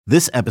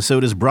This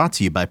episode is brought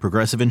to you by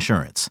Progressive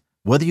Insurance.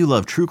 Whether you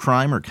love true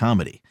crime or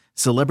comedy,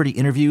 celebrity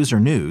interviews or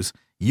news,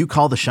 you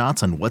call the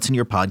shots on what's in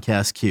your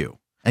podcast queue.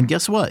 And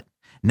guess what?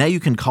 Now you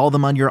can call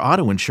them on your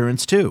auto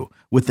insurance too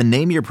with the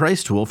Name Your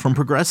Price tool from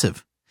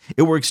Progressive.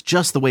 It works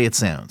just the way it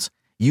sounds.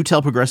 You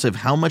tell Progressive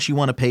how much you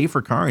want to pay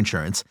for car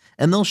insurance,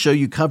 and they'll show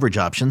you coverage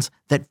options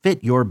that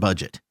fit your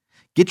budget.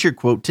 Get your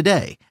quote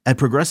today at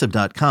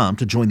Progressive.com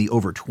to join the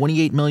over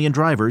 28 million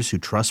drivers who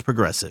trust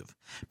Progressive.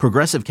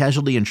 Progressive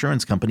Casualty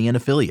Insurance Company and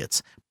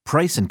Affiliates.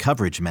 Price and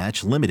coverage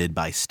match limited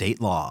by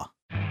state law.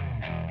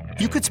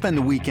 You could spend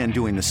the weekend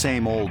doing the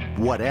same old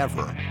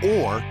whatever,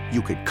 or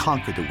you could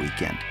conquer the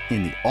weekend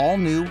in the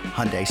all-new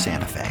Hyundai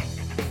Santa Fe.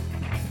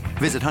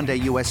 Visit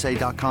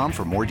HyundaiUSA.com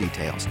for more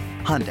details.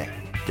 Hyundai,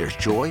 there's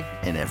joy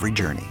in every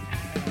journey.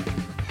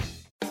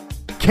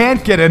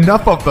 Can't get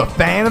enough of the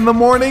Fan in the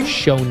morning?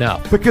 Shown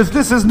up. Because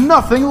this is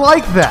nothing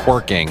like that.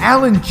 Working.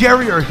 Al and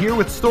Jerry are here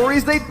with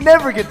stories they'd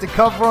never get to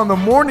cover on the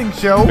morning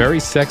show. Very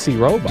sexy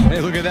robot.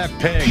 Hey, look at that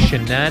pig.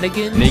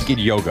 Shenanigans. Naked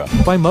yoga.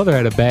 My mother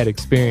had a bad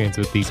experience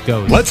with these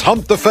ghosts. Let's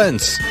hump the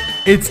fence.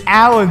 It's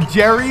Al and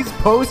Jerry's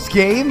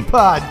post-game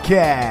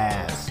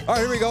podcast. All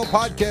right, here we go.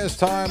 Podcast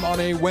time on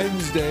a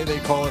Wednesday. They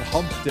call it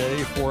Hump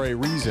Day for a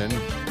reason.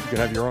 You could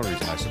have your own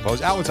reason, I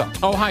suppose. Al, what's up?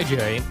 Oh, hi,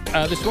 Jerry.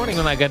 This morning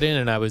when I got in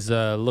and I was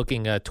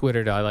looking at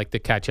Twitter, I like to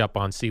catch up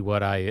on, see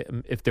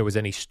if there was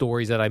any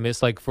stories that I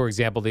missed. Like, for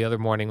example, the other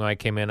morning when I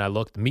came in, I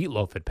looked,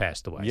 Meatloaf had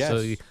passed away. Yes.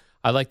 So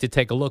I like to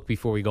take a look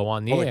before we go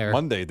on the air.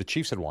 Monday, the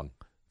Chiefs had won.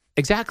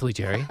 Exactly,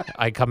 Jerry.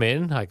 I come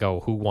in, I go,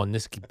 who won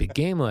this big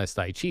game last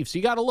night? Chiefs. So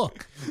you got to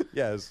look.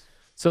 Yes.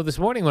 So this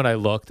morning when I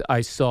looked, I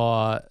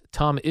saw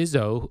Tom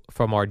Izzo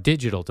from our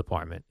digital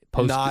department.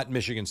 Not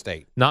Michigan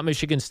State. Not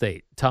Michigan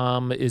State.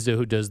 Tom Izzo,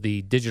 who does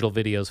the digital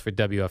videos for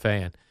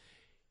WFAN.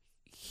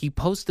 He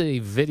posted a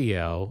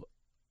video,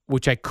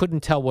 which I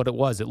couldn't tell what it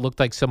was. It looked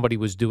like somebody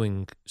was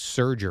doing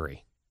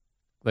surgery.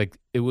 Like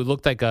it would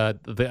look like a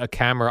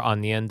camera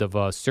on the end of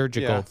a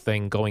surgical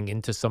thing going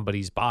into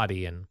somebody's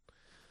body. And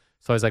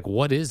so I was like,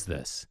 what is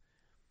this?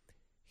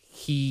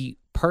 He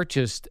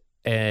purchased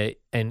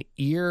an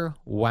ear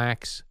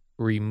wax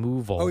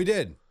removal. Oh, he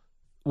did?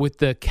 With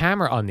the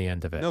camera on the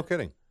end of it. No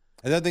kidding.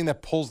 And that thing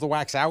that pulls the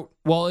wax out?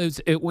 Well,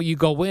 when you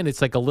go in,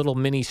 it's like a little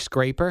mini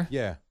scraper.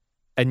 Yeah.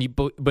 And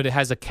but it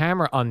has a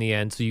camera on the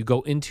end, so you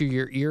go into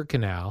your ear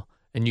canal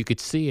and you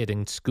could see it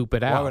and scoop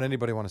it out. Why would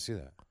anybody want to see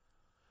that?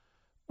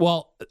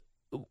 Well,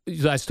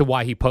 as to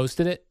why he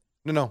posted it?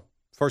 No.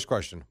 First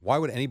question. Why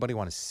would anybody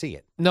want to see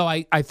it? No,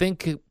 I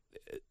think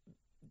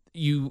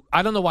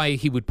I don't know why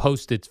he would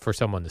post it for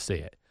someone to see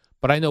it,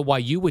 but I know why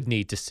you would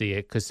need to see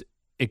it because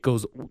it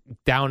goes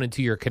down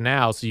into your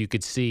canal so you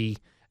could see.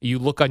 You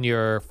look on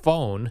your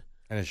phone.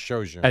 And it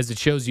shows you. As it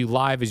shows you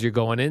live as you're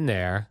going in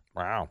there.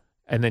 Wow.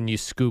 And then you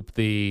scoop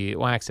the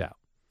wax out.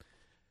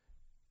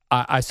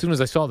 As soon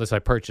as I saw this, I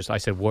purchased. I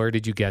said, where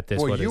did you get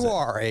this? Well, what you is it?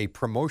 are a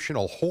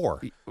promotional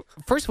whore.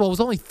 First of all, it was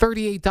only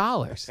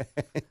 $38.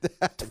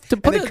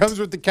 And it comes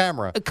with the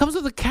camera. It comes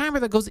with a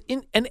camera that goes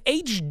in, an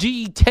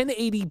HD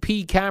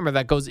 1080p camera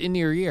that goes in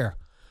your ear.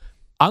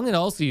 I'm going to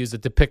also use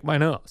it to pick my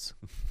nose.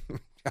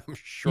 I'm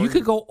sure. You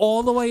could go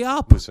all the way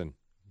up. Listen,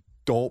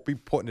 don't be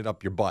putting it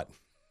up your butt.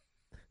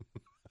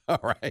 All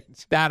right.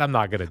 That I'm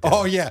not going to do.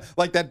 Oh, yeah.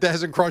 Like that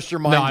hasn't crossed your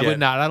mind No, yet. I would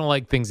not. I don't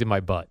like things in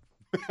my butt.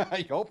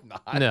 I hope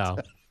not. No.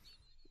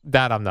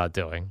 That I'm not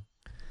doing.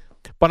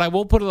 But I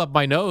will put it up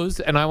my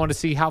nose, and I want to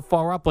see how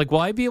far up. Like,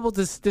 will I be able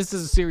to... This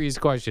is a serious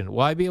question.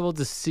 Will I be able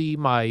to see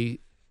my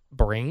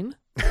brain?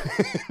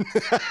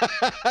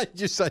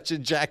 You're such a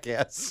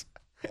jackass.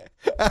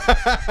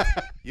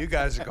 You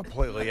guys are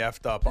completely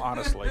effed up,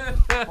 honestly.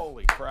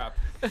 Holy crap.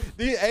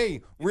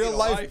 Hey, real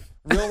life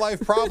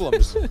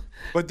problems.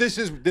 But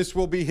this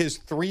will be his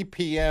 3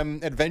 p.m.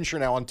 adventure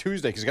now on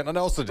Tuesday because he's got nothing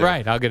else to do.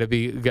 Right. I'm going to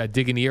be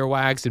digging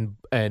earwax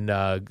and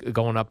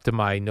going up to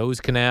my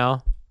nose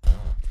canal.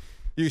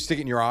 You stick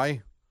it in your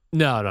eye?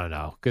 No.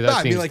 No,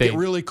 I mean, like, get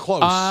really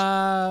close.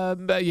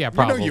 Yeah,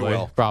 probably. You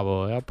will.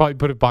 Probably. I'll probably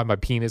put it by my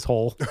penis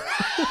hole.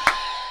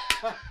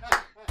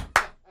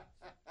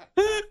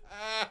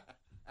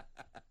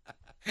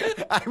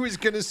 I was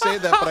going to say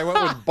that, but I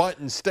went with butt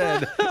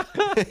instead.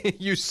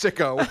 You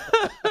sicko.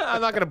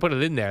 I'm not going to put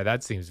it in there.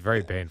 That seems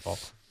very painful.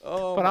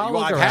 Oh, but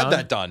I've had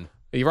that done.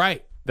 You're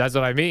right. That's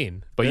what I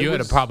mean. But you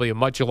had probably a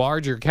much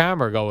larger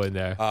camera go in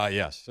there.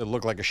 Yes. It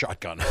looked like a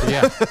shotgun.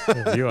 Yeah.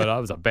 That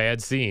was a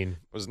bad scene.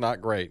 It was not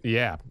great.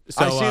 Yeah.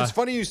 So, I see. It's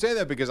funny you say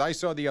that because I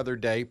saw the other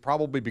day,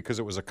 probably because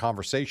it was a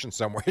conversation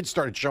somewhere, it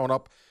started showing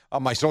up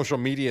on my social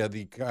media,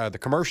 the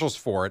commercials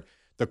for it,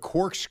 the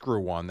corkscrew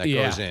one that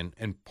goes in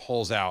and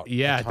pulls out.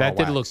 Yeah, that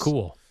did look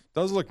cool.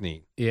 Does look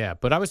neat. Yeah,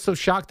 but I was so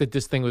shocked that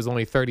this thing was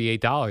only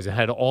 $38 and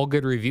had all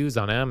good reviews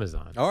on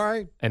Amazon. All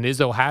right. And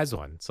Izzo has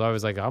one. So I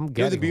was like, I'm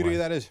getting the beauty one. of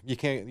that is you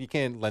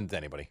can't lend to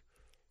anybody.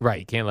 Right,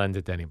 you can't lend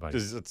it to anybody.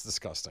 It's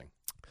disgusting.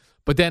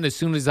 But then as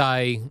soon as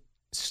I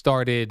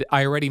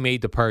already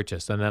made the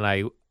purchase, and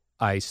then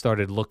I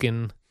started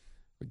looking,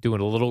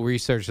 doing a little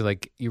research,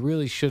 like you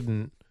really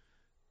shouldn't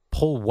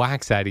pull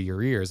wax out of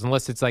your ears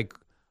unless it's like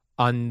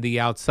on the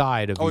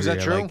outside of Oh, your is that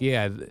ear. true? Like,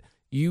 yeah,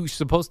 you're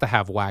supposed to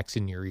have wax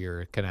in your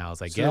ear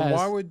canals, I So guess. then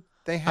why would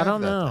they have I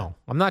don't that know. then?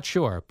 I'm not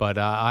sure, but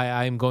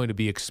I'm going to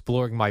be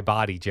exploring my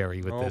body,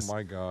 Jerry, with Oh this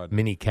my God.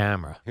 mini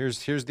camera. Here's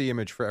the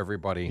image for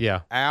everybody.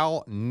 Yeah.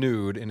 Al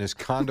nude in his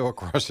condo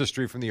across the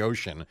street from the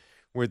ocean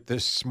with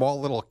this small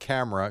little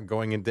camera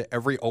going into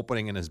every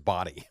opening in his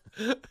body.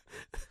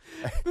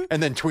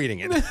 And then tweeting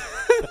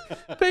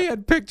it. They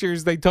had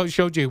pictures. They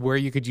showed you where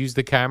you could use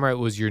the camera. It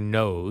was your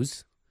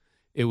nose.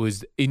 It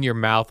was in your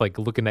mouth, like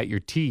looking at your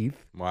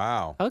teeth.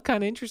 Wow. Oh,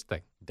 kind of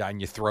interesting. Down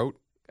your throat.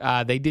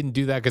 They didn't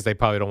do that because they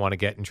probably don't want to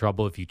get in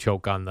trouble if you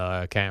choke on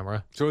the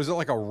camera. So is it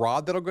like a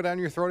rod that'll go down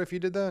your throat if you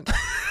did that?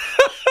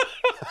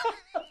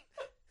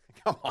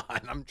 Come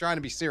on. I'm trying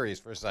to be serious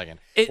for a second.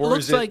 It Or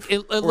looks is it- like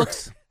it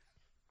looks.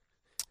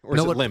 Or is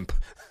No, it what- limp?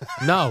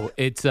 No,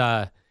 it's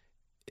a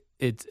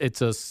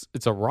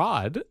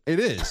rod It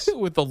is.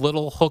 with a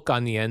little hook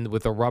on the end,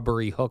 with a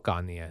rubbery hook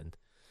on the end.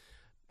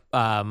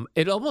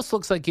 It almost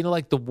looks like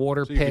like the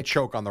water So you can pick.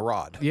 choke on the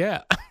rod.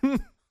 Yeah. Wow.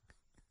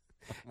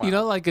 You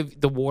know, like if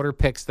the water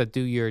picks that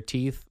do your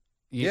teeth.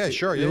 Yeah,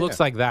 sure, It yeah, looks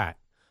yeah. like that.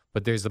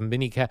 But there's a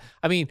mini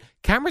I mean,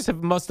 cameras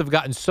must have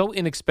gotten so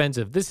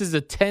inexpensive. This is a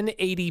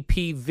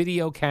 1080p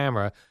video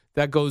camera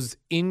that goes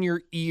in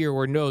your ear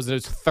or nose, and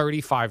it's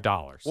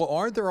 $35. Well,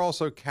 aren't there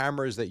also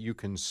cameras that you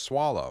can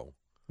swallow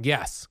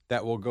Yes.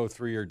 that will go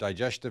through your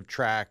digestive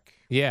tract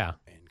Yeah.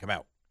 and come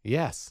out?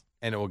 Yes.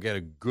 And it will get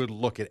a good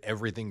look at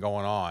everything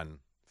going on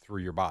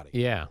through your body.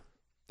 Yeah.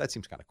 That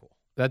seems kind of cool.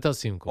 That does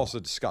seem cool. Also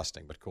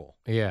disgusting, but cool.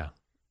 Yeah.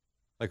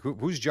 Like,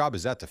 whose job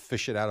is that to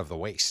fish it out of the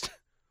waste?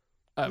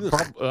 I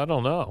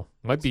don't know.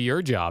 Might be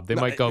your job. They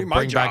No, might go it'd be my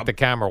bring back job. the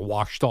camera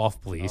washed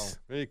off, please.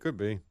 Oh, it could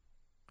be.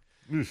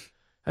 And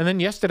then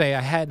yesterday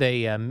I had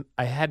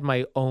I had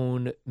my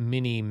own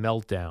mini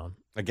meltdown.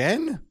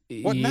 Again?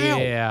 What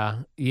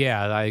now?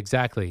 Yeah,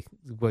 exactly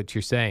what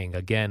you're saying.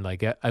 Again,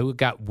 like I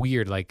got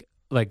weird, like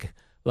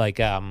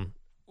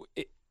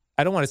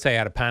I don't want to say I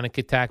had a panic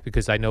attack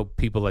because I know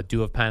people that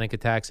do have panic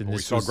attacks, and Well, we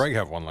this saw was, Greg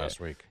have one last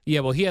week.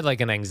 Yeah, well, he had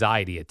like an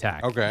anxiety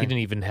attack. Okay. He didn't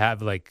even have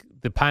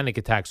the panic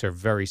attacks are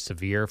very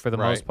severe for the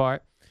Right. most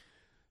part.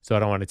 So I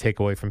don't want to take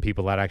away from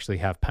people that actually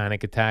have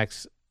panic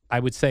attacks. I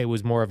would say it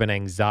was more of an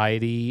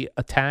anxiety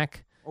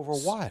attack. Over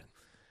what?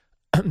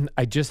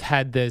 I just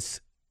had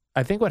this.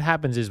 I think what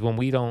happens is when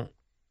we don't.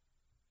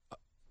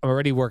 I'm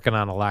already working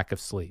on a lack of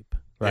sleep,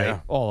 right? Yeah.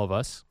 All of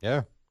us.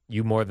 Yeah.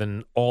 You more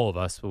than all of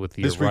us with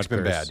your This week's been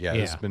Rutgers. bad. Yeah,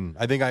 it's been.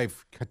 I think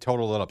I've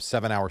totaled it up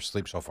 7 hours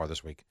sleep so far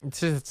this week.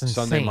 It's insane.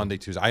 Sunday, Monday,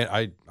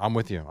 Tuesday. I'm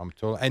with you. I'm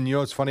total. And you know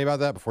what's funny about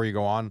that? Before you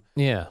go on,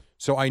 Yeah.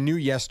 so I knew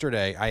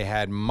yesterday I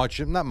had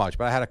not much,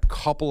 but I had a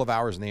couple of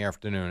hours in the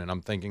afternoon, and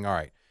I'm thinking, all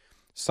right,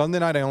 Sunday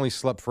night I only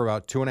slept for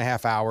about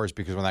 2.5 hours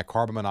because when that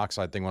carbon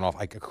monoxide thing went off,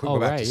 I couldn't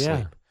go back to sleep.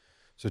 Yeah.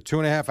 So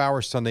 2.5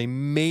 hours Sunday,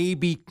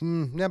 maybe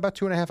about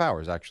 2.5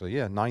 hours actually.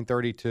 Yeah,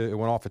 9:30 to it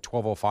went off at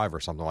 12:05 or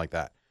something like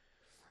that.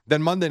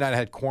 Then Monday night I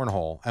had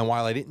cornhole, and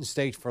while I didn't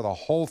stay for the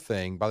whole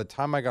thing, by the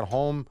time I got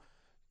home,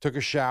 took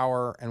a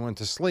shower, and went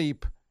to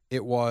sleep,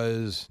 it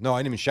was I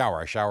didn't even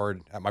shower. I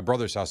showered at my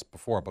brother's house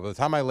before, but by the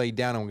time I laid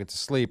down and went to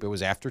sleep, it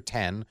was after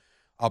 10,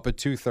 up at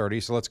 2:30.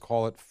 So let's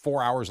call it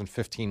 4 hours and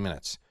 15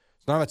 minutes.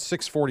 So now I'm at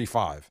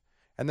 6:45,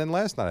 and then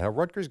last night I had a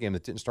Rutgers game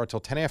that didn't start till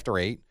 10 after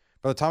 8.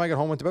 By the time I got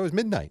home, went to bed, it was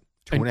midnight.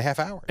 2.5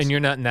 hours. And you're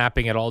not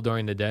napping at all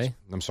during the day?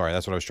 I'm sorry,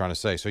 that's what I was trying to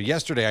say. So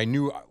yesterday, I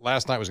knew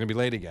last night was going to be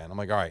late again. I'm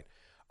like, all right.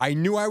 I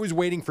knew I was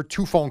waiting for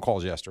 2 phone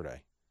calls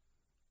yesterday.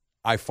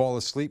 I fall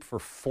asleep for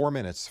 4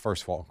 minutes.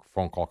 First phone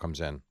call comes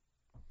in.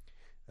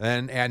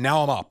 And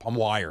now I'm up. I'm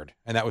wired.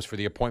 And that was for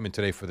the appointment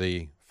today for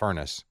the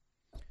furnace.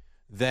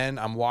 Then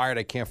I'm wired.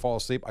 I can't fall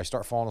asleep. I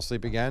start falling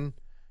asleep again.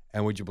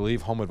 And would you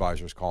believe Home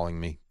Advisor's calling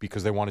me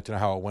because they wanted to know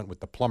how it went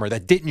with the plumber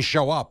that didn't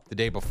show up the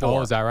day before.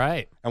 Oh, is that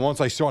right? And once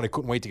I saw it, I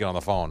couldn't wait to get on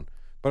the phone.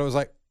 But it was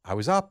like, I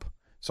was up.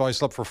 So I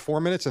slept for 4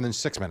 minutes and then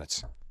 6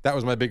 minutes. That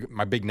was my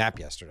big nap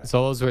yesterday.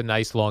 So those were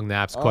nice long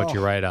naps, caught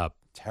you right up.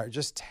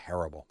 Just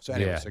terrible. So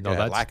anyway, Yeah,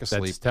 no, lack of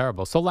sleep. That's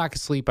terrible. So lack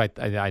of sleep,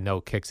 I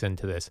know kicks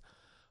into this,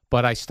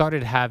 but I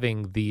started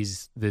having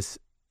this.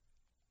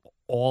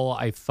 All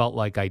I felt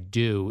like I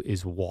do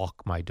is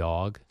walk my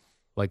dog,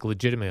 like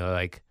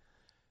legitimately,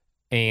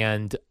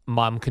 and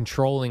I'm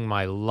controlling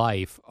my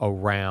life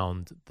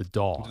around the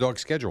dog. The dog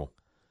schedule.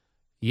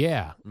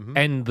 Yeah, Mhm.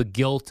 and the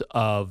guilt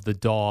of the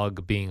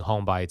dog being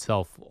home by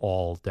itself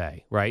all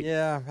day, right?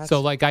 Yeah.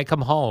 So I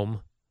come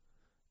home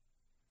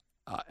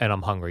and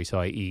I'm hungry, so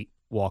I eat,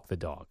 walk the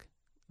dog.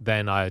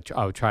 Then I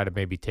would try to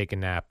maybe take a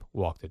nap,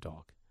 walk the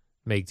dog,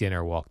 make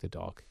dinner, walk the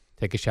dog,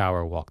 take a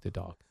shower, walk the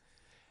dog.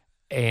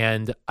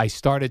 And I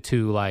started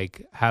to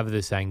have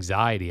this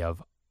anxiety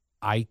of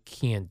I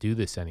can't do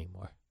this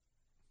anymore.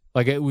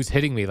 It was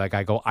hitting me. I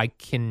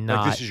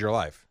cannot. Like this is your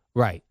life.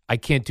 Right. I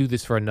can't do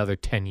this for another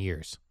 10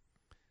 years,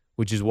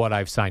 which is what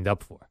I've signed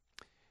up for.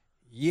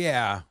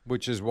 Yeah,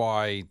 which is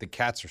why the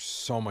cats are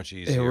so much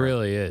easier. It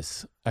really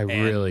is. I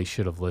really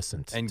should have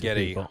listened and to get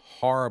people. a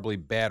horribly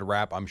bad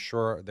rap. I'm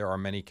sure there are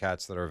many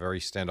cats that are very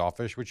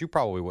standoffish, which you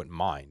probably wouldn't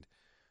mind.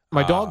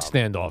 My dog's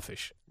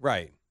standoffish.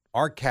 Right.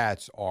 Our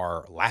cats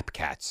are lap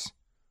cats.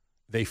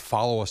 They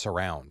follow us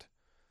around.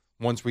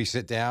 Once we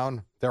sit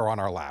down, they're on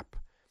our lap.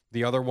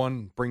 The other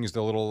one brings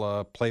the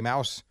little play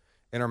mouse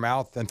in her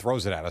mouth and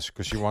throws it at us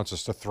because she wants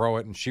us to throw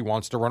it, and she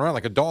wants to run around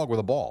like a dog with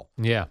a ball.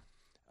 Yeah.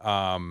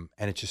 And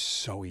it's just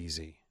so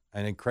easy.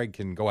 And then Craig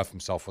can go F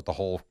himself with the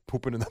whole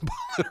pooping in the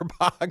litter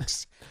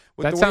box.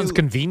 That sounds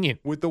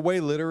convenient. With the way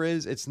litter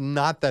is, it's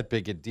not that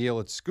big a deal.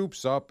 It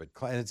scoops up,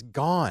 and it's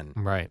gone.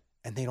 Right.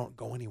 And they don't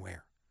go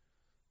anywhere.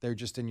 They're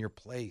just in your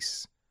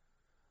place.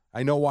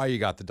 I know why you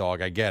got the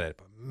dog. I get it.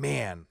 But,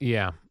 man,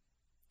 Yeah.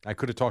 I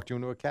could have talked you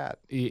into a cat.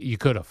 You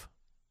could have.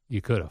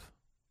 You could have.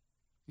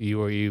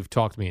 You've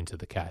talked me into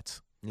the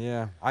cats.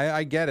 Yeah,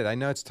 I get it. I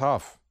know it's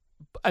tough.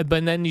 But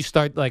then you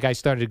start, like, I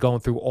started going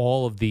through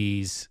all of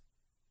these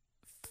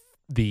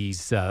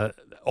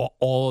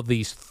all of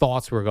these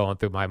thoughts were going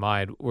through my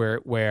mind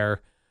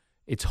where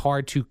it's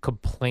hard to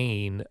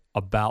complain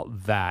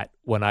about that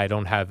when I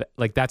don't have,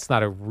 like, that's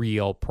not a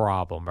real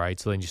problem, right?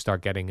 So then you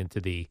start getting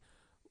into the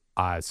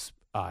I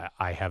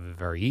have it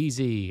very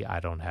easy. I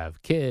don't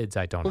have kids.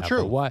 I don't have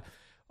true. a what.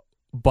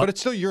 But it's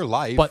still your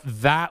life. But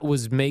that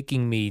was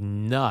making me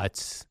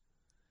nuts.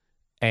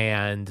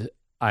 And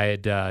I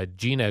had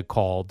Gina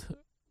called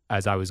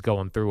as I was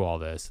going through all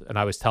this, and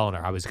I was telling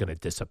her I was going to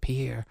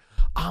disappear.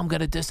 I'm going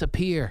to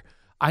disappear.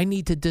 I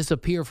need to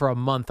disappear for a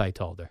month, I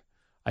told her.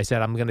 I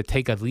said, I'm going to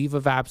take a leave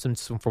of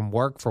absence from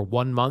work for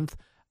 1 month.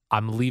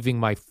 I'm leaving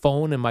my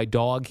phone and my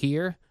dog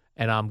here,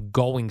 and I'm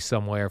going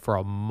somewhere for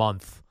a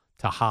month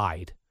to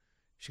hide.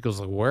 She goes,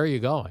 like, where are you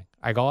going?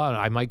 I go,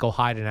 I might go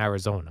hide in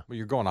Arizona. Well,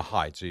 you're going to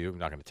hide, so you're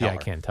not going to tell Yeah, her.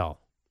 I can't tell.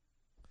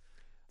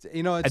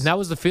 You know, And that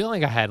was the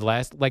feeling I had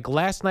last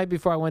night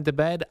before I went to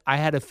bed. I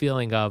had a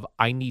feeling of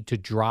I need to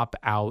drop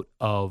out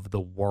of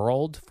the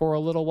world for a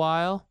little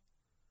while.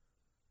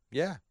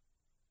 yeah,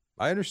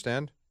 I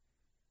understand.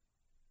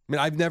 I mean,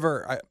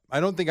 I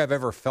don't think I've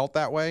ever felt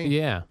that way.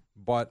 Yeah.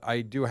 But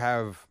I do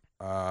have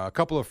a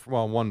couple of,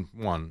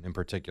 one in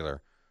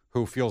particular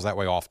who feels that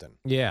way often.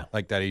 Yeah.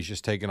 Like that he's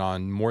just taking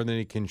on more than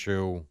he can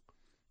chew.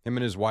 Him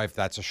and his wife,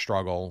 that's a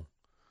struggle.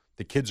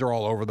 The kids are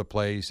all over the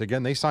place.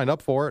 Again, they signed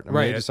up for it. I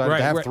mean, they decided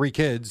to have 3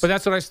 kids. But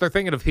that's what I start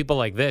thinking of, people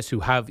like this who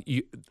have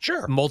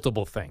Sure.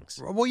 multiple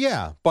things. Well,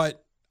 yeah.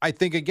 But I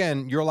think,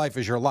 again, your life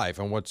is your life.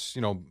 And what's,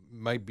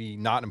 might be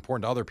not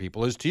important to other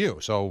people is to you.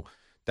 So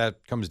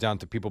that comes down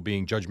to people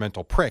being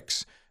judgmental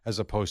pricks as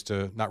opposed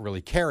to not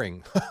really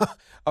caring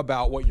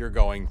about what you're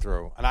going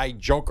through. And I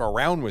joke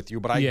around with you,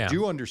 but I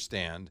do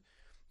understand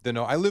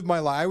I live my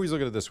life. I always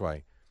look at it this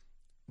way.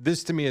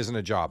 This to me isn't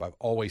a job. I've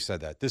always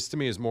said that. This to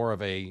me is more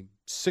of a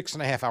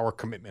 6.5-hour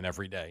commitment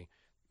every day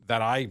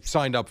that I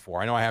signed up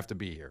for. I know I have to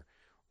be here.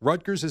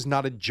 Rutgers is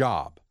not a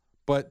job,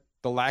 but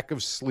the lack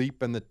of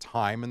sleep and the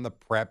time and the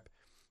prep,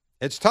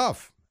 it's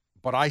tough.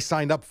 But I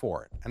signed up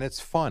for it, and it's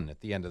fun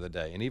at the end of the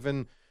day. And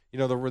even,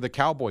 the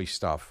Cowboy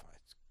stuff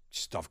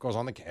goes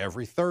on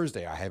every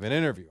Thursday. I have an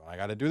interview, and I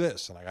got to do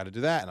this, and I got to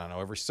do that. And I know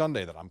every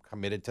Sunday that I'm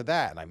committed to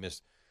that, and I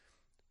miss.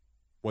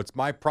 What's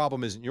my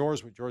problem isn't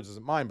yours, what yours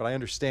isn't mine, but I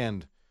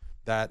understand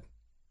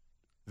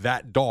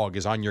that dog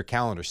is on your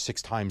calendar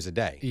 6 times a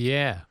day.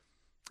 Yeah.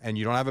 And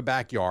you don't have a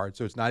backyard,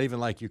 so it's not even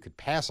like you could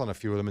pass on a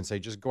few of them and say,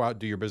 just go out,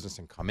 do your business,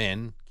 and come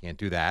in. Can't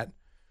do that.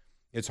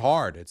 It's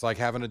hard. It's like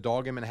having a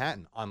dog in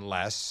Manhattan,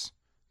 unless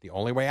the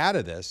only way out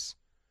of this,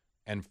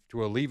 and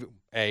to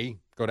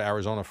go to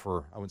Arizona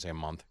for, I wouldn't say a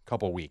month, a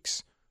couple of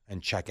weeks,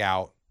 and check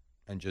out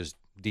and just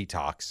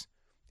detox.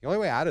 The only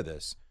way out of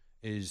this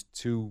is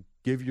to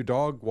give your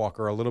dog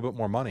walker a little bit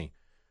more money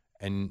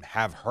and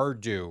have her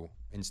do,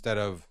 instead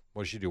of,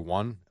 what does she do,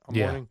 1 a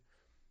morning?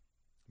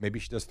 Maybe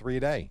she does 3 a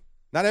day.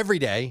 Not every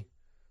day,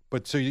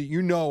 but so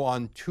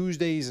on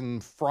Tuesdays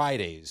and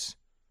Fridays,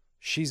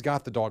 she's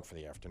got the dog for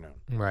the afternoon.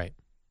 Right.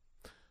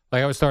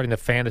 Like I was starting to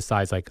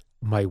fantasize, like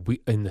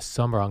in the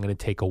summer, I'm going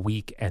to take a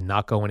week and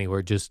not go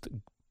anywhere. Just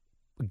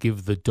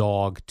give the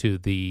dog to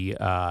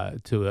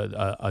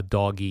a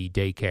doggy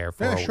daycare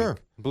for a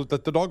week.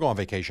 Let the dog go on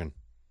vacation.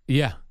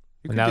 Yeah.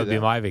 You And could that do would be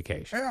that. my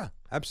vacation. Yeah,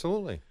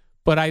 absolutely.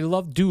 But I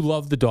do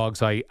love the dog,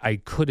 so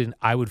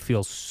I would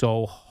feel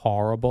so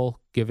horrible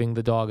giving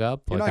the dog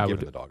up. You're like not I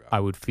giving would, the dog up. I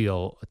would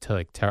feel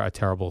a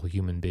terrible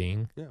human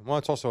being. Yeah, well,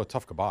 it's also a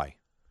tough goodbye.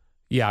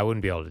 Yeah, I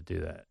wouldn't be able to do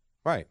that.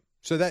 Right.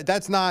 So the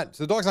dog's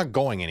not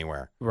going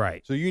anywhere.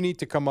 Right. So you need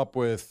to come up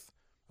with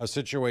a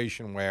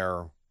situation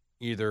where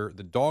either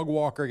the dog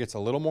walker gets a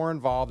little more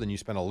involved and you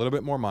spend a little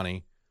bit more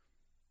money,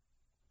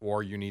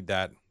 or you need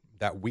that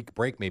week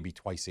break maybe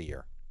twice a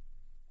year.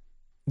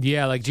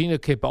 Yeah, like Gina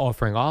kept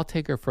offering, I'll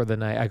take her for the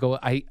night. I go,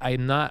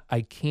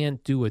 I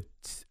can't do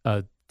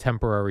a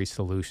temporary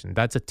solution.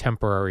 That's a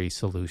temporary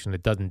solution.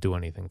 It doesn't do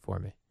anything for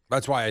me.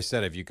 That's why I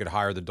said if you could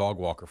hire the dog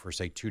walker for,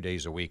 say, 2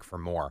 days a week for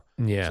more.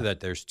 Yeah. So that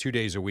there's 2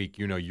 days a week,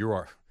 I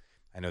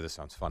know this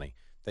sounds funny,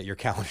 that your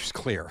calendar's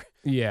clear.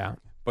 Yeah.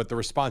 But the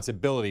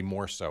responsibility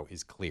more so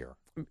is clear.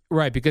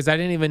 Right, because I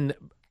didn't even,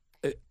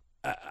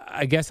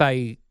 I guess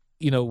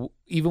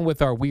even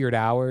with our weird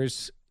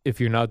hours, if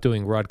you're not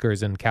doing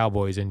Rutgers and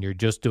Cowboys and you're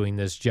just doing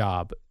this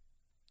job,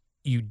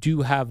 you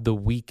do have the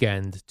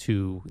weekend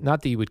to,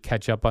 not that you would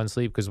catch up on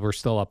sleep because we're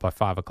still up at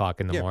 5 o'clock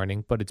in the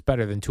morning, but it's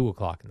better than 2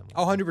 o'clock in the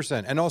morning.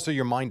 100%. And also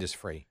your mind is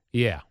free.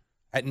 Yeah.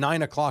 At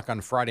 9 o'clock on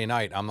Friday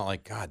night, I'm not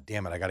like, God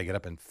damn it, I got to get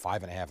up in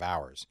 5.5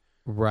 hours.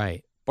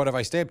 Right. But if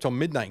I stay up till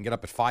midnight and get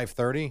up at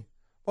 5:30,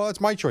 well,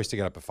 it's my choice to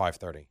get up at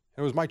 5:30.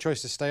 It was my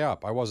choice to stay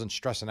up. I wasn't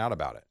stressing out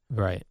about it.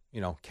 Right.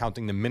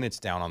 Counting the minutes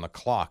down on the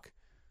clock.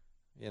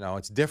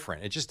 It's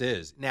different. It just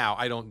is. Now,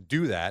 I don't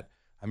do that.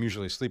 I'm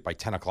usually asleep by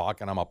 10 o'clock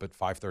and I'm up at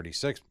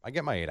 5:36. I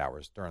get my 8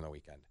 hours during the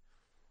weekend.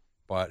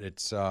 But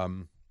it's,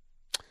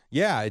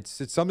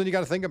 it's something you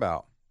got to think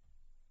about.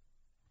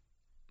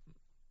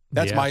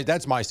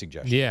 That's my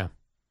suggestion. Yeah.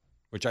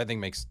 Which I think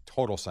makes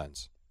total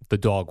sense. The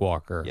dog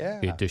walker. Yeah.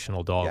 The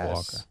additional dog Yes.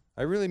 walker.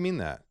 I really mean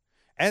that.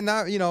 And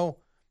now,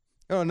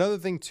 another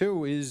thing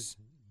too is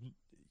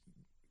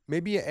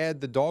maybe you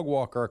add the dog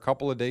walker a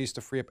couple of days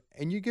to free up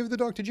and you give the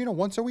dog to Gino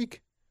once a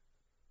week.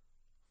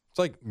 It's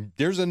like,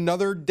 there's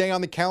another day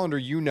on the calendar,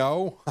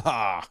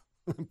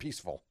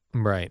 peaceful.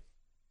 Right.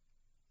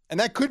 And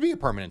that could be a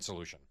permanent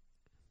solution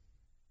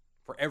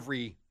for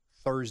every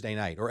Thursday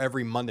night or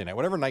every Monday night,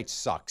 whatever night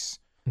sucks.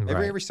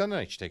 Right. Every Sunday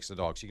night she takes the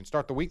dog so you can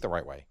start the week the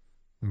right way.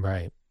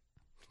 Right.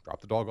 Drop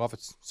the dog off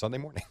at Sunday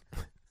morning.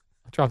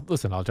 I'll drop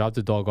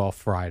the dog off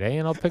Friday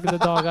and I'll pick the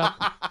dog up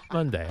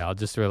Monday. I'll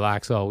just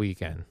relax all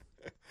weekend.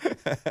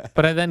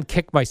 But I then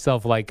kick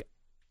myself like,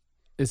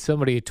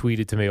 somebody had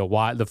tweeted to me a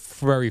while, the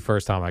very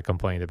first time I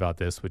complained about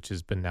this, which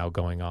has been now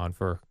going on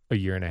for a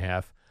year and a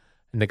half.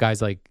 And the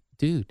guy's like,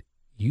 dude,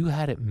 you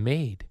had it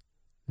made.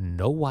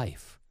 No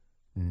wife,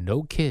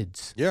 no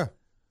kids. Yeah.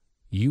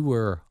 You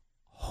were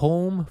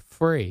home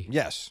free.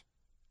 Yes.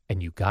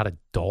 And you got a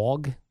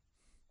dog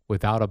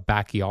without a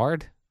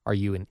backyard? Are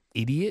you an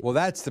idiot? Well,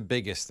 that's the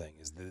biggest thing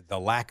is the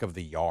lack of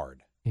the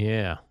yard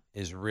Yeah.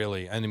 is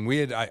really, and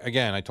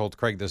I told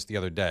Craig this the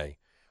other day,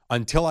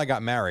 until I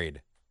got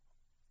married,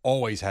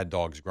 always had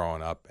dogs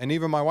growing up. And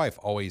even my wife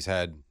always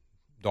had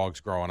dogs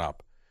growing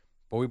up.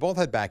 But we both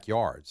had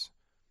backyards.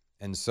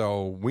 And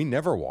so we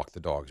never walked the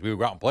dogs. We would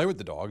go out and play with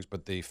the dogs,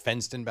 but the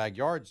fenced-in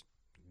backyards,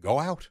 go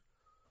out.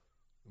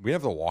 We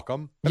have to walk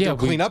them. We have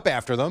to clean up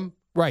after them.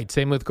 Right.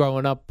 Same with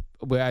growing up.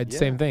 We had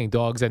same thing.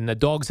 Dogs. And the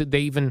dogs, they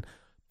even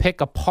pick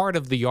a part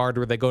of the yard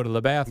where they go to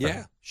the bathroom.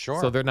 Yeah,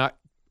 sure. So they're not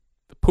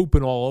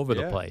pooping all over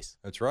the place.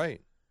 That's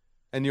right.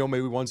 And,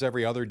 maybe once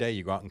every other day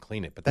you go out and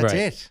clean it. But that's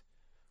it.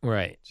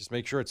 Right. Just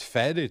make sure it's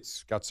fed,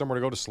 it's got somewhere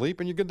to go to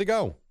sleep, and you're good to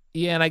go.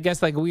 Yeah, and I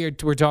guess like we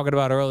were talking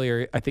about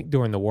earlier, I think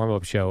during the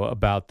warm-up show,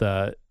 about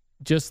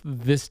just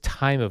this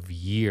time of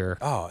year.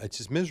 Oh, it's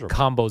just miserable.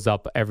 Combos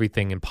up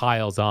everything and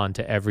piles on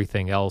to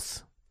everything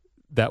else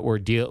that we're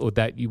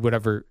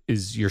whatever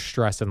is your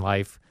stress in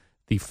life,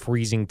 the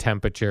freezing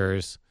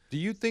temperatures. Do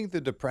you think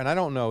and I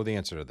don't know the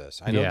answer to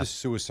this. I know the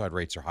suicide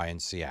rates are high in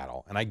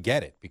Seattle, and I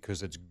get it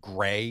because it's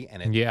gray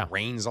and it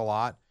rains a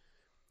lot.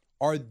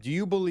 Do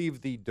you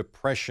believe the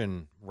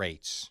depression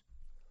rates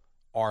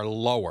are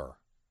lower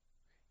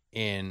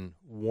in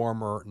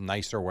warmer,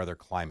 nicer weather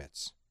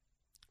climates?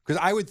 Because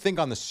I would think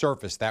on the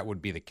surface that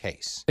would be the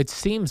case. It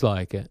seems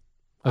like it,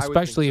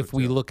 especially if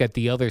we look at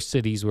the other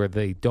cities where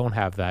they don't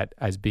have that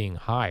as being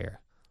higher,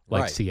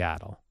 like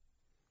Seattle.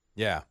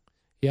 Yeah.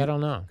 Yeah, I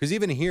don't know. Because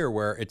even here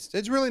where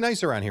it's really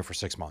nice around here for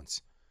 6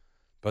 months,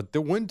 but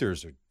the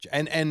winters are,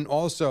 and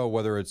also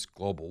whether it's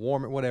global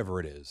warming,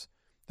 whatever it is,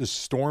 the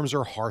storms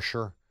are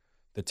harsher.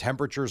 The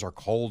temperatures are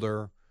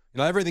colder.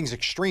 Everything's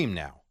extreme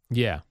now.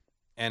 Yeah.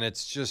 And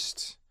it's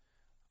just,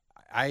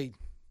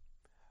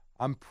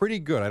 I'm pretty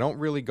good. I don't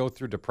really go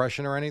through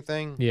depression or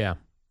anything. Yeah.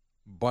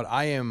 But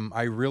I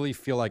really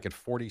feel like at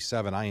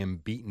 47, I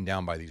am beaten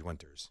down by these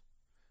winters.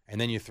 And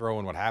then you throw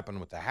in what happened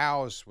with the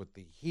house, with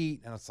the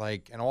heat. And it's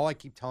like, and all I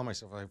keep telling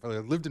myself, if I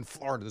lived in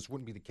Florida, this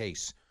wouldn't be the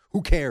case.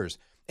 Who cares?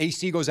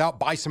 AC goes out,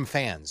 buy some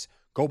fans.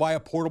 Go buy a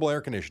portable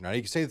air conditioner.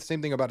 You can say the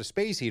same thing about a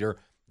space heater.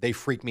 They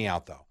freak me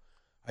out, though.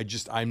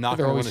 I'm not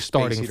going to run a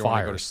space heater when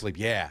I go to sleep.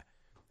 Yeah.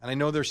 And I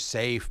know they're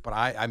safe, but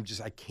I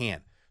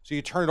can't. So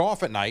you turn it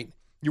off at night.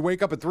 You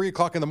wake up at 3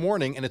 o'clock in the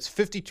morning and it's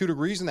 52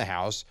 degrees in the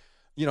house.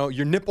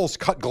 Your nipples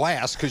cut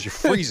glass because you're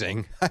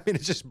freezing. I mean,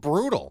 it's just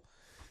brutal.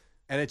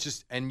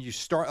 And you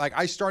start, like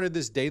I started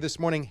this day this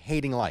morning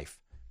hating life.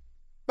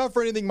 Not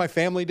for anything my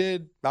family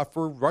did, not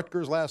for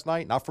Rutgers last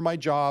night, not for my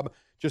job,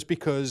 just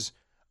because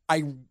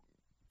I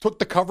took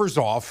the covers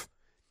off,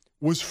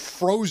 was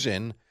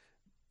frozen.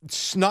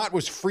 Snot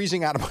was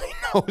freezing out of my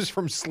nose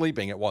from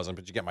sleeping. It wasn't,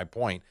 but you get my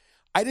point.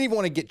 I didn't even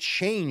want to get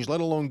changed, let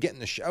alone get in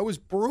the shower. It was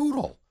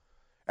brutal.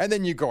 And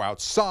then you go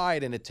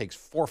outside, and it takes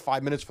 4 or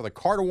 5 minutes for the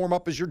car to warm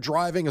up as you're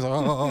driving. It's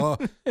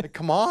like,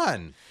 come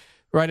on.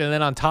 Right, and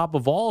then on top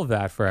of all of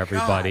that for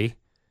everybody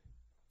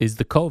is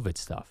the COVID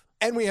stuff.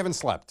 And we haven't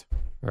slept.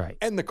 Right.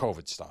 And the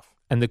COVID stuff.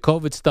 And the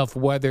COVID stuff,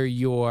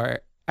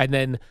 and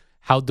then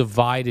how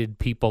divided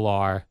people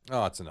are.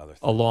 Oh, that's another thing.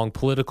 Along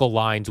political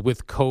lines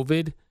with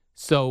COVID.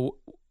 So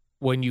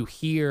when you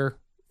hear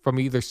from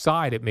either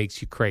side, it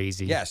makes you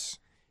crazy. Yes.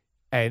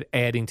 And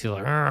adding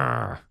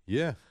to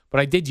yeah. But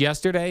I did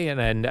yesterday,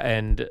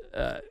 and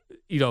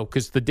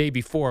because the day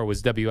before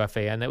was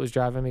WFAN that was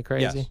driving me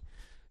crazy. Yes.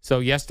 So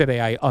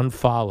yesterday I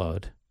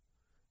unfollowed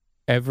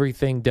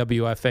everything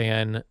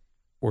WFAN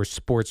or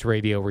sports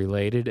radio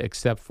related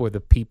except for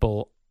the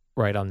people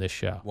right on this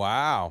show.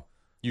 Wow.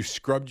 You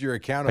scrubbed your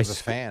account as a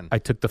fan. I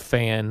took the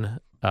fan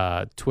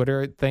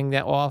Twitter thing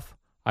off.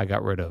 I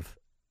got rid of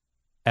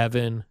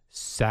Evan,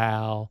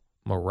 Sal,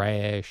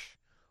 Marash,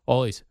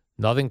 all these.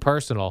 Nothing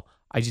personal.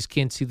 I just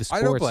can't see the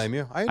sports. I don't blame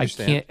you. I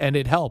understand. I can't, and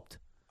it helped.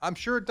 I'm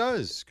sure it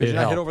does because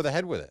you're not hit over the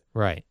head with it.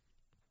 Right.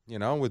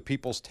 With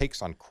people's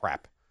takes on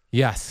crap.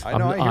 Yes. I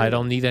know. I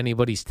don't need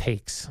anybody's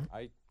takes.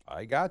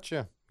 I got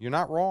you. You're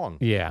not wrong.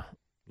 Yeah.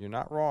 You're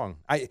not wrong.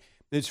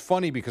 It's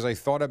funny because I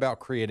thought about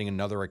creating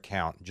another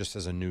account just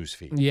as a news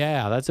feed.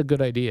 Yeah, that's a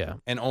good idea.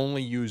 And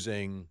only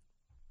using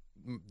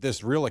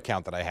this real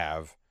account that I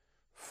have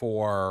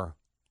for,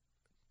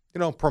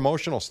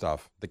 promotional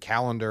stuff, the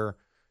calendar,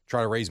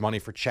 try to raise money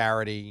for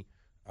charity,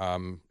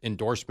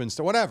 endorsements,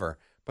 whatever.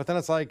 But then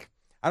it's like,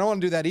 I don't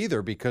want to do that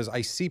either because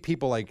I see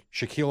people like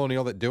Shaquille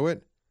O'Neal that do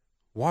it.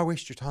 Why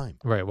waste your time?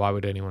 Right. Why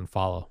would anyone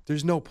follow?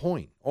 There's no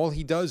point. All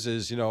he does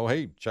is,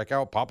 hey, check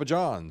out Papa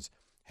John's.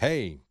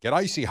 Hey, get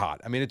icy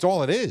hot. I mean, it's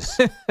all it is.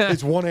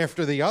 It's one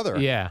after the other.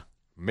 Yeah.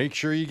 Make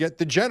sure you get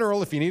the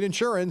general if you need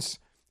insurance.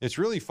 It's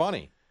really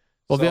funny.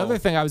 Well, the other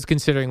thing I was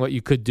considering what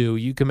you could do,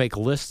 you can make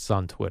lists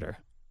on Twitter.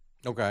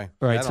 Okay.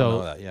 Right. I don't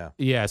know that, yeah.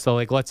 Yeah. So,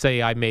 let's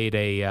say I made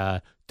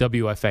a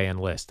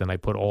WFAN list and I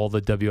put all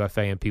the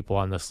WFAN people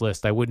on this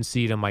list. I wouldn't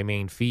see it in my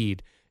main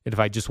feed. And if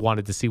I just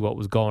wanted to see what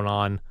was going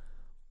on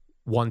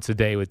once a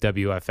day with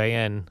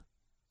WFAN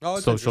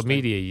social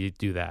media, you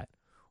do that.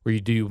 Or you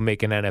do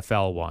make an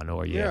NFL one.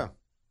 Yeah.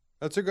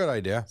 That's a good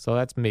idea. So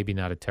that's maybe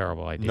not a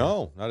terrible idea.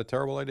 No, not a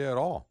terrible idea at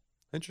all.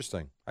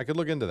 Interesting. I could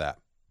look into that.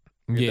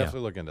 Definitely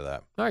look into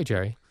that. All right,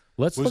 Jerry.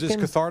 Was this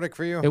cathartic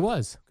for you? It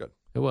was. Good.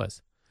 It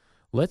was.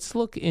 Let's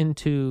look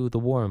into the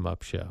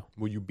warm-up show.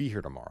 Will you be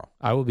here tomorrow?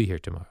 I will be here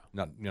tomorrow.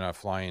 You're not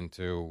flying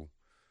to,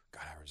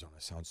 God, Arizona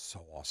sounds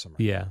so awesome.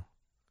 Yeah.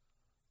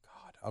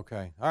 God.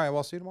 Okay. All right. Well,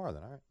 I'll see you tomorrow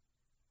then. All right.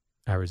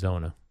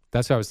 Arizona.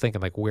 That's what I was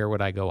thinking. Where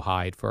would I go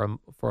hide for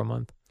a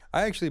month?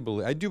 I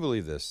do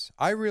believe this.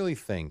 I really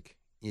think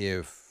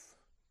if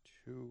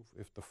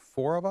the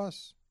four of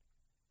us,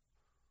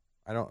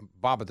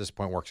 Bob at this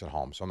point works at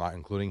home, so I'm not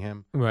including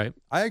him. Right.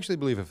 I actually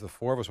believe if the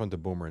four of us went to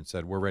Boomer and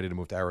said, we're ready to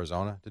move to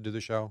Arizona to do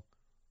the show,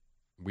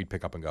 we'd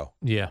pick up and go.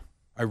 Yeah.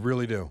 I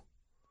really do.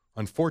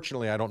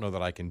 Unfortunately, I don't know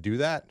that I can do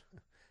that.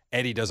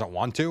 Eddie doesn't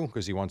want to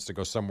because he wants to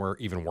go somewhere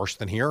even worse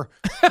than here.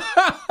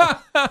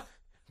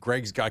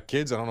 Greg's got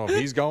kids. I don't know if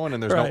he's going,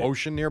 and there's no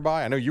ocean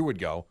nearby. I know you would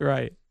go.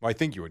 Right. Well, I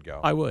think you would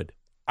go. I would.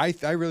 I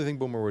really think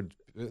Boomer would.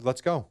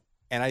 Let's go.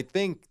 And I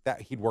think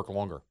that he'd work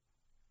longer.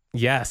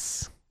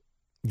 Yes.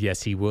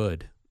 Yes, he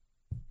would.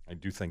 I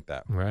do think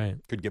that. Right.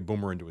 Could get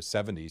Boomer into his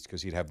 70s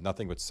because he'd have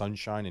nothing but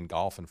sunshine and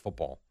golf and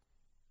football.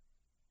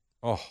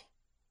 Oh,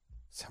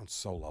 sounds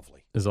so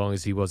lovely. As long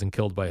as he wasn't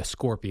killed by a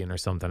scorpion or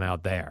something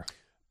out there.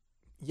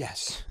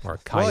 Yes. Or a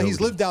coyote. Well, he's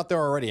lived out there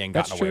already and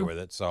That's gotten away true. with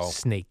it. So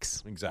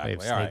snakes. Exactly.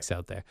 They have All snakes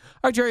out there.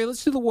 All right, Jerry,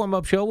 let's do the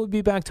warm-up show. We'll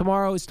be back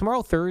tomorrow. Is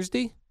tomorrow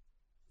Thursday?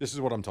 This is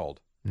what I'm told.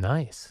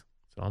 Nice.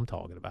 That's what I'm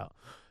talking about.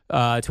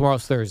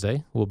 Tomorrow's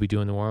Thursday. We'll be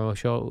doing the warm-up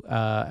show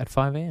at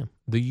 5 a.m.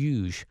 The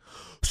huge.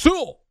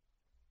 So.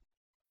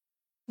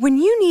 When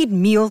you need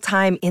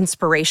mealtime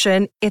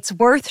inspiration, it's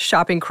worth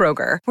shopping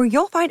Kroger, where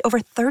you'll find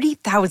over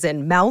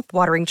 30,000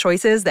 mouth-watering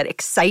choices that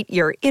excite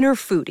your inner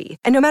foodie.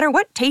 And no matter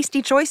what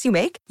tasty choice you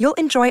make, you'll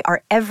enjoy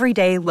our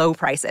everyday low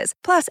prices,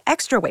 plus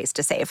extra ways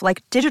to save,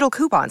 like digital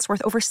coupons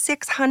worth over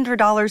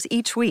 $600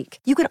 each week.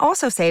 You can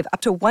also save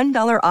up to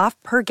 $1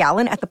 off per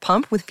gallon at the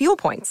pump with fuel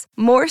points.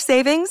 More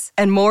savings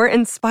and more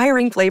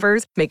inspiring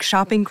flavors make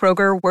shopping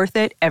Kroger worth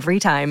it every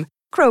time.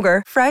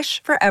 Kroger,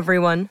 fresh for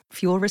everyone.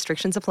 Fuel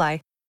restrictions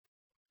apply.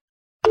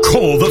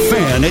 Call the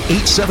Fan at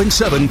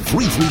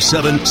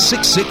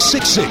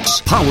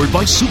 877-337-6666. Powered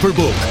by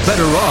Superbook.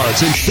 Better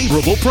odds and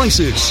favorable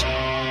prices.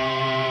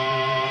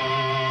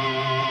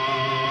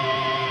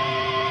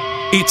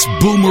 It's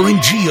Boomer and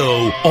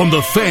Gio on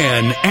the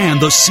Fan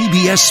and the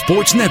CBS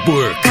Sports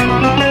Network.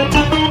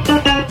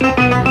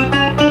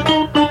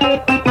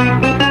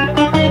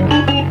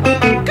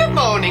 Good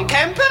morning,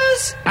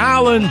 campers.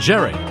 Alan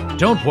Jerry.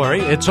 Don't worry,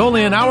 it's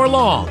only an hour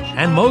long,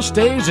 and most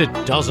days it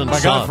doesn't My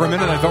suck. God, for a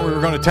minute I thought we were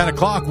going to 10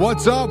 o'clock.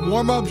 What's up?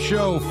 Warm-up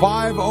show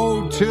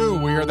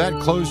 5:02. We are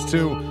that close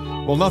to,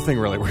 well, nothing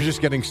really. We're just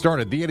getting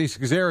started. The Eddie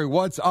Schizzeri,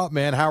 what's up,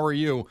 man? How are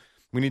you?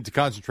 We need to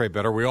concentrate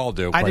better. We all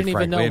do, I quite didn't even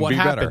frankly, know and what be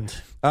happened.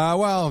 better.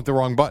 Well, the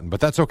wrong button, but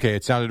that's okay.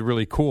 It sounded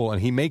really cool,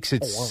 and he makes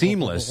it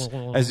seamless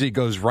as he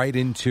goes right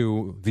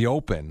into the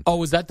open. Oh,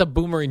 was that the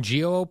Boomer and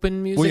Geo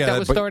Open music that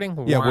was starting?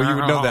 Yeah, well, you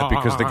would know that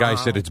because the guy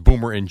said it's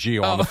Boomer and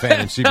Gio on the Fan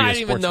and CBS I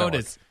didn't even Sports Network.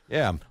 notice.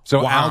 Yeah.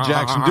 So Al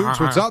Jackson Dukes,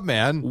 what's up,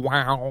 man?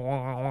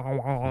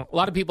 Wow. A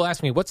lot of people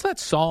ask me, what's that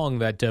song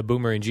that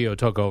Boomer and Geo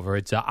took over?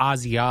 It's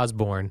Ozzy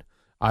Osbourne,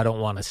 I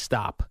Don't Want to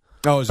Stop.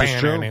 Oh, is this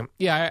true?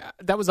 Yeah,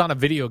 that was on a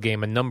video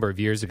game a number of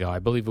years ago. I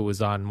believe it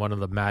was on one of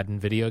the Madden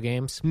video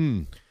games.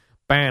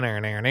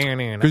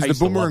 Because the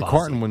Boomer and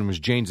Carton one was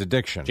Jane's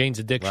Addiction. Jane's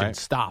Addiction. Right?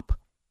 Stop.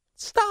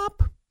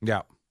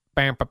 Yeah.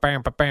 Which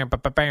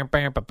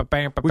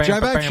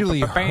I've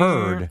actually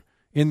heard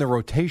in the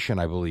rotation,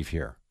 I believe,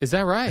 here. Is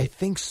that right? I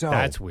think so.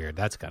 That's weird.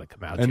 That's got to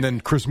come out. And then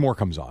Chris Moore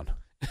comes on.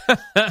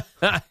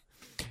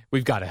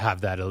 We've got to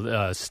have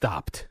that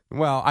stopped.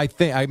 Well, I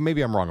think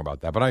maybe I'm wrong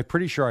about that, but I'm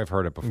pretty sure I've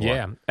heard it before.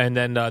 Yeah. And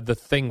then the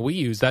thing we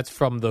use, that's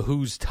from the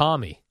Who's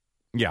Tommy.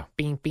 Yeah.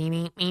 Beanie,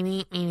 beanie,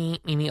 beanie, beanie,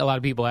 beanie. A lot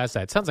of people ask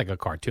that. It sounds like a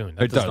cartoon.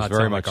 That It does, not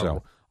very sound much like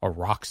so. A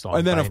rock song.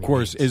 And then, by of any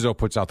course, means. Izzo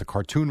puts out the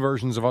cartoon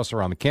versions of us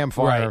around the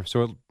campfire. Right.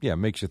 So, it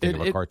makes you think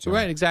of a cartoon.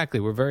 Right, exactly.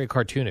 We're very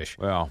cartoonish.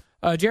 Well,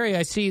 Jerry,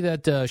 I see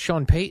that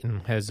Sean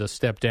Payton has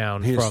stepped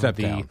down He has from stepped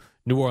the down.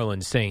 New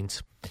Orleans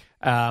Saints.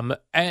 Right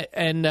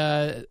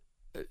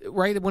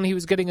when he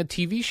was getting a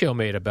TV show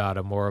made about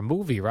him or a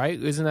movie, right?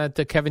 Isn't that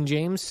the Kevin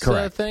James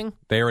thing?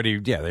 They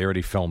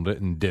already filmed it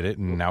and did it,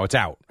 and now it's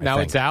out. Now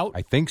it's out?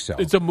 I think so.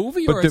 It's a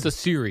movie or it's a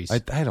series?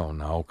 I don't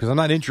know, because I'm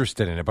not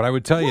interested in it. But I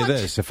would tell you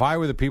this: if I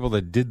were the people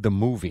that did the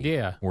movie,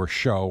 or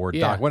show, or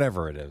doc,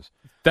 whatever it is,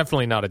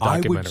 definitely not a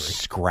documentary. I would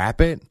scrap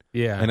it,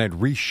 and I'd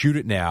reshoot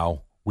it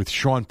now with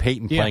Sean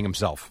Payton playing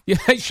himself. Yeah,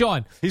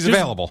 Sean, he's just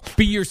available.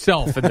 Be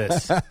yourself in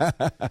this.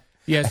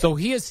 Yeah, so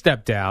he has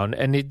stepped down,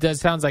 and it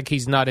sounds like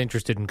he's not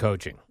interested in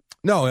coaching.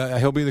 No,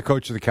 he'll be the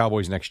coach of the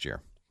Cowboys next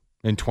year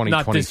in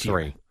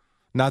 2023.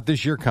 Not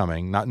this year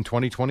coming, not in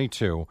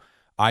 2022.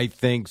 I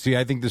think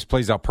this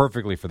plays out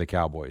perfectly for the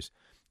Cowboys.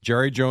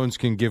 Jerry Jones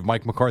can give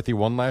Mike McCarthy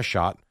one last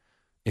shot.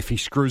 If he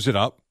screws it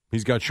up,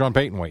 he's got Sean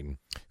Payton waiting.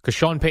 Because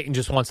Sean Payton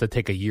just wants to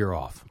take a year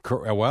off.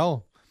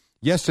 Well,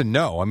 yes and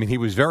no. I mean, he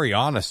was very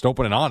honest,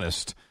 open and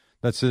honest.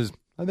 That says,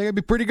 I think I'd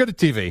be pretty good at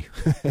TV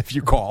if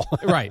you call.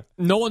 Right.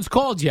 No one's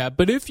called yet,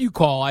 but if you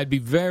call, I'd be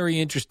very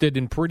interested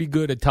in pretty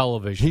good at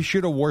television. He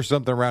should have wore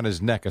something around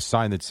his neck, a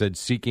sign that said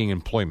seeking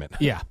employment.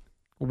 Yeah.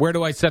 Where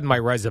do I send my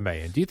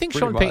resume in? Do you think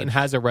Pretty Sean much. Payton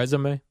has a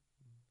resume?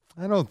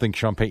 I don't think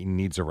Sean Payton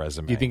needs a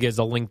resume. Do you think he has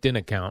a LinkedIn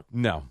account?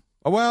 No.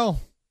 Well,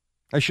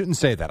 I shouldn't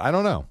say that. I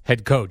don't know.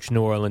 Head coach,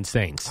 New Orleans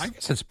Saints. I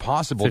guess it's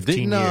possible.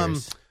 15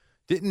 years.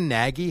 Didn't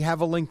Nagy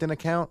have a LinkedIn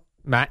account?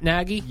 Matt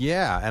Nagy?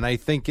 Yeah, and I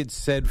think it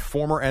said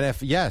former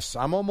NFL. Yes,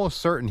 I'm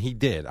almost certain he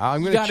did.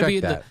 I'm going to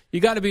check that. You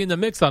got to be in the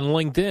mix on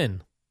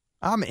LinkedIn.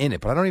 I'm in it,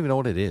 but I don't even know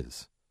what it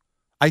is.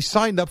 I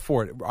signed up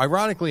for it.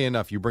 Ironically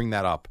enough, you bring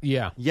that up.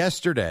 Yeah.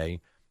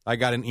 Yesterday, I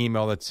got an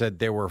email that said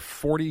there were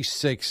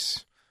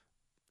 46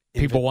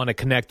 people want to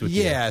connect with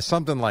you. Yeah,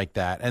 something like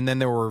that. And then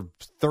there were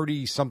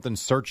 30-something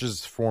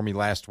searches for me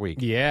last week.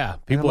 Yeah,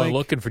 people are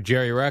looking for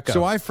Jerry Recco.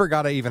 So I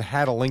forgot I even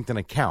had a LinkedIn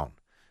account.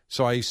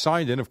 So I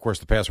signed in. Of course,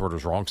 the password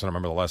was wrong, so I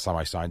remember the last time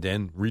I signed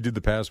in, redid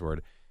the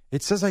password.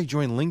 It says I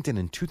joined LinkedIn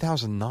in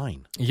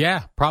 2009.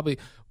 Yeah, probably.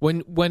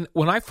 When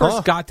I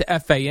first got to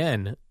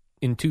FAN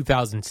in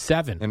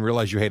 2007. And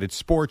realized you hated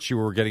sports, you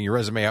were getting your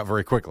resume out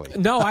very quickly.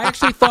 No, I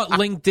actually thought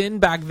LinkedIn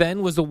back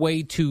then was a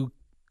way to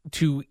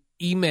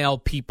email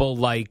people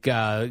like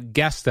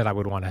guests that I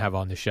would want to have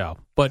on the show.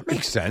 But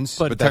makes sense.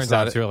 But it that's turns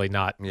not out it's really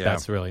not. Yeah.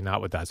 That's really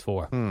not what that's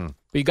for. But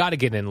you got to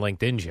get in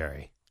LinkedIn,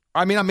 Jerry.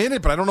 I mean, I'm in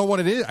it, but I don't know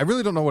what it is. I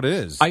really don't know what it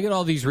is. I get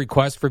all these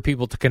requests for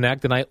people to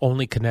connect, and I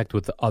only connect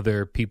with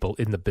other people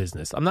in the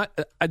business. I'm not.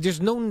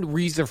 There's no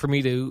reason for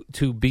me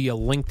to be a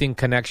LinkedIn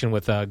connection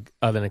with an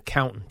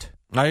accountant.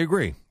 I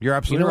agree. You're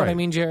absolutely You know right. what I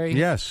mean, Jerry?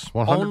 Yes,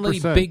 100%. Only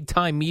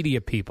big-time media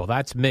people.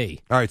 That's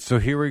me. All right, so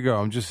here we go.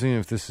 I'm just seeing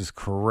if this is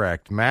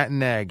correct. Matt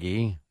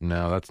Nagy.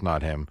 No, that's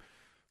not him.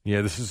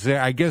 Yeah, this is.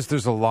 I guess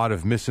there's a lot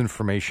of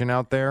misinformation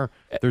out there.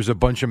 There's a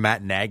bunch of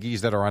Matt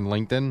Nagys that are on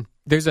LinkedIn.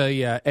 There's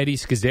a Eddie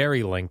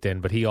Scazzeri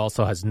LinkedIn, but he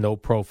also has no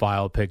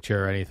profile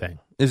picture or anything.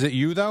 Is it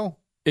you, though?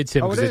 It's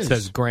him Oh, because it it is.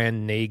 says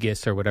Grand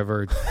Nagus or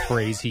whatever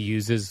phrase he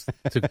uses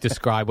to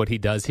describe what he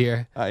does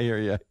here. I hear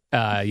you.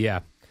 Yeah.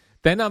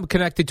 Then I'm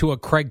connected to a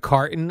Craig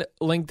Carton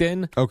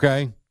LinkedIn.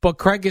 Okay. But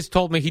Craig has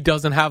told me he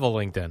doesn't have a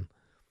LinkedIn.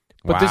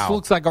 But this Wow.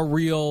 looks like a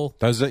real...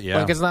 Does it? Yeah.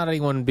 Like it's not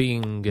anyone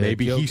being...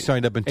 Maybe he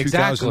signed up in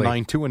Exactly.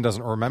 2009, too, and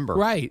doesn't remember.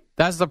 Right.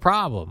 That's the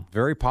problem.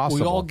 Very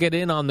possible. We all get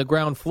in on the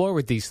ground floor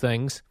with these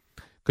things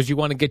because you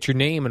want to get your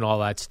name and all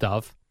that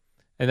stuff.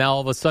 And now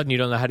all of a sudden you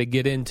don't know how to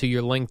get into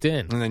your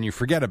LinkedIn. And then you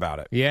forget about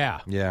it.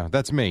 Yeah. Yeah,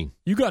 that's me.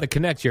 You got to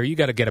connect here. You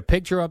got to get a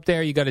picture up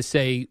there. You got to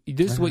say,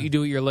 this is what you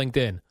do at your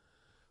LinkedIn.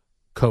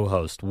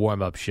 Co-host,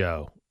 warm-up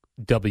show,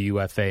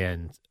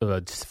 WFAN,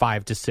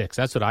 5 to 6.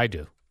 That's what I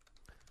do.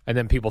 And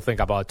then people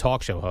think I'm a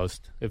talk show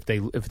host if they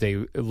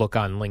look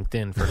on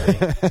LinkedIn for me.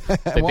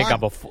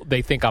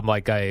 They think I'm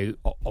like a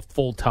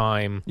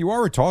full-time You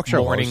are a talk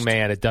show morning host.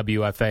 man at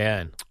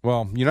WFAN.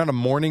 Well, you're not a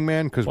morning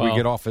man because we Well,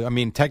 get off. I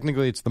mean,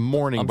 technically it's the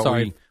morning, I'm but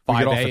sorry, we 5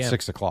 get off at a.m.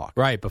 6 o'clock.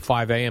 Right, but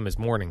 5 a.m. is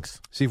mornings.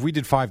 See, if we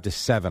did 5 to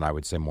 7, I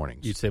would say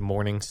mornings. You'd say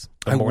mornings?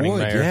 The I morning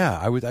would, mayor? yeah.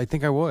 I would. I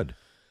think I would.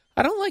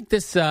 I don't like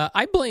this.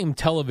 I blame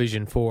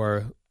television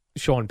for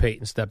Sean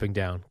Payton stepping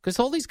down because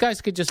all these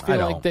guys could just feel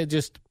like they're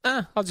just,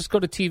 I'll just go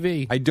to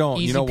TV. I don't.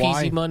 Easy You know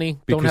why? peasy money.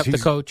 Because Don't have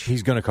to coach.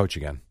 He's going to coach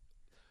again.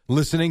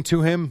 Listening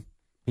to him,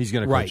 he's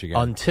going to Right, coach again.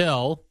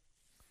 until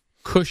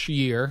Cush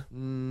year.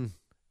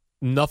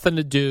 Nothing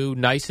to do,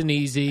 nice and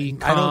easy,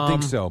 calm, I don't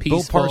think so.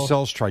 peaceful. Bill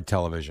Parcells tried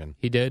television.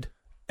 He did?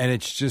 And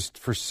it's just,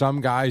 for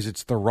some guys,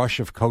 it's the rush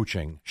of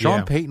coaching.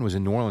 Sean Payton was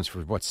in New Orleans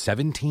for,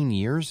 17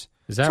 years?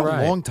 Is that It's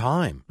right? a long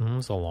time.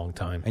 It's a long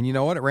time. And you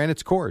know what? It ran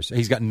its course.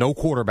 He's got no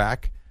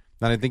quarterback.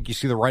 And I think you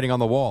see the writing on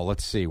the wall.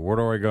 Let's see. Where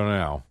do I go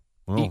now?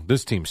 Well,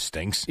 this team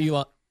stinks.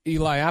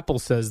 Eli Apple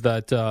says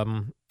that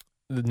the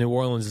New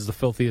Orleans is the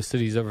filthiest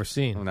city he's ever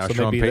seen. Well, now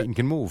Sean Payton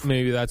can move.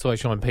 Maybe that's why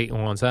Sean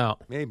Payton wants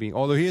out. Maybe.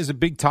 Although he has a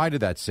big tie to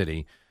that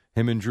city.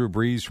 Him and Drew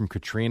Brees from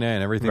Katrina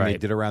and everything they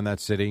did around that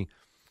city.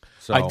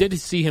 So I did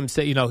see him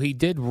say, he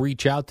did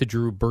reach out to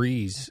Drew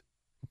Brees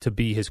to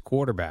be his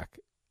quarterback.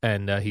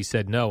 And he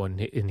said no, and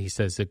he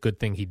says a good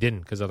thing he didn't,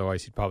 because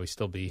otherwise he'd probably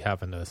still be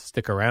having to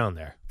stick around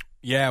there.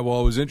 Yeah,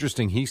 well, it was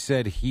interesting. He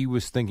said he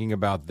was thinking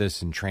about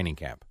this in training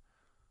camp.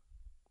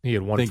 He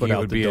had one foot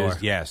out the door.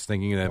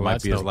 Thinking that it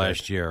might be his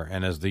last year.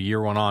 And as the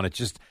year went on,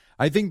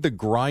 I think the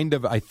grind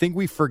of, I think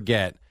we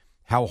forget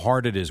how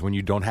hard it is when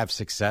you don't have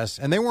success.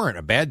 And they weren't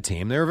a bad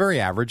team. They were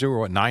very average. They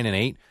were,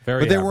 9-8?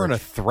 But they weren't a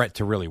threat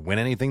to really win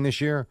anything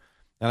this year.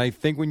 And I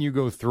think when you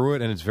go through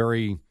it and it's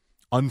very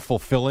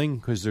unfulfilling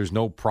because there's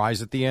no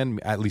prize at the end,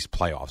 at least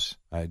playoffs.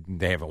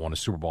 They haven't won a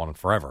Super Bowl in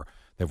forever.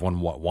 They've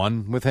won,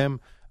 one with him?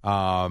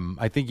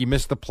 I think you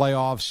miss the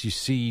playoffs. You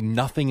see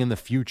nothing in the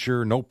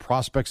future, no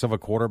prospects of a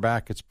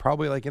quarterback. It's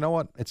probably like, you know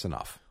what? It's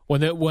enough.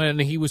 When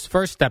he was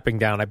first stepping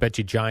down, I bet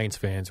you Giants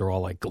fans are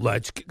all like,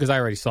 because I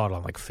already saw it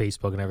on like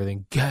Facebook and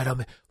everything. Get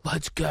him.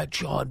 Let's get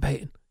Sean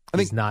Payton.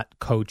 He's not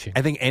coaching.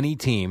 I think any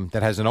team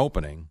that has an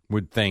opening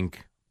would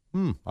think,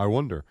 I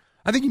wonder.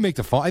 I think you make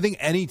the phone. I think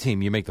any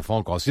team you make the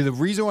phone call. See, the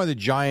reason why the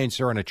Giants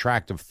are an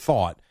attractive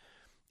thought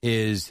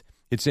is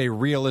it's a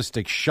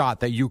realistic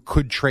shot that you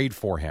could trade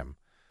for him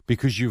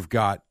because you've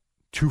got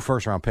 2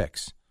 first-round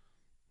picks.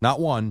 Not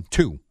 1,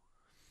 2.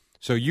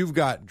 So you've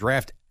got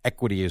draft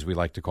equity, as we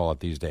like to call it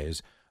these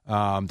days,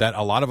 that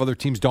a lot of other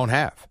teams don't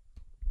have.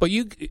 But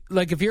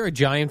if you're a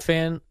Giant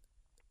fan,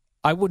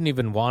 I wouldn't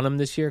even want him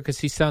this year because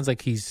he sounds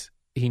like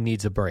he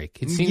needs a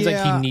break. It seems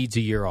like he needs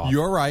a year off.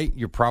 You're right.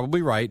 You're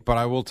probably right. But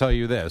I will tell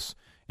you this.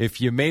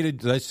 If you made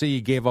it, let's say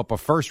you gave up a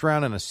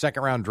first-round and a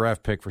second-round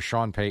draft pick for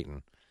Sean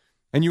Payton,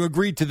 and you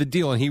agreed to the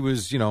deal and he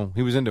was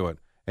into it,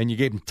 and you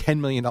gave him $10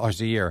 million a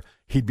year,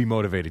 he'd be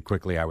motivated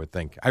quickly, I would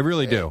think. I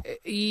really do.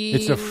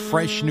 It's a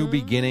fresh new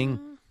beginning.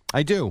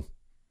 I do.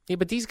 Yeah,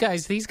 but these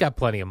guys, he's got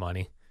plenty of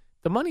money.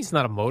 The money's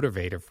not a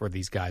motivator for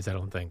these guys, I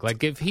don't think.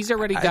 Like, if he's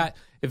already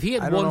if he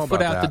had 1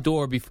 foot out the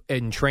door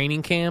in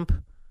training camp,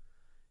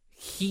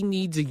 he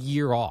needs a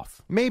year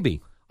off.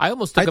 Maybe. I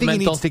think he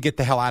needs to get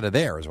the hell out of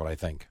there, is what I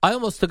think. I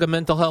almost took a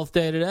mental health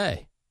day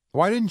today.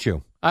 Why didn't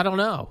you? I don't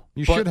know.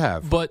 You should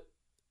have. But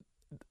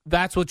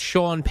that's what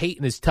Sean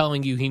Payton is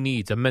telling you he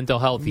needs, a mental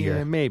health year.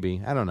 Yeah,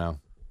 maybe. I don't know.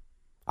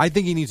 I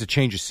think he needs a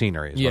change of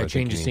scenery.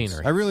 Change of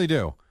scenery. I really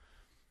do.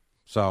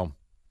 So,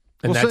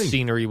 and that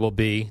scenery will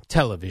be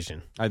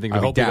television. I think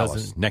it'll be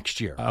Dallas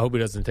next year. I hope he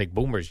doesn't take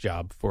Boomer's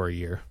job for a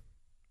year.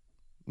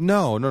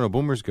 No.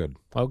 Boomer's good.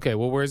 Okay,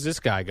 well, where's this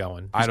guy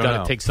going? I don't know. He's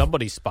got to take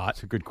somebody's spot.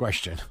 That's a good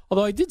question.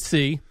 Although I did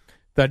see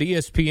that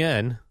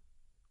ESPN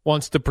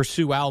wants to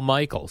pursue Al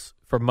Michaels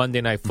for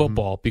Monday Night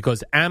Football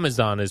because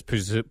Amazon is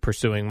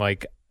pursuing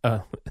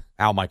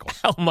Al Michaels.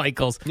 Al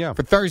Michaels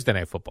for Thursday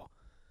Night Football.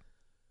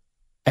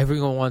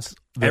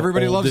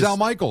 Everybody loves Al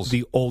Michaels.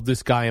 The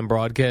oldest guy in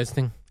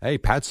broadcasting. Hey,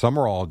 Pat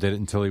Summerall did it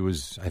until he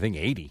was, I think,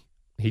 80.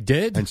 He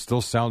did? And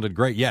still sounded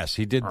great. Yes,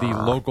 he did the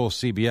local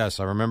CBS.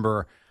 I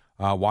remember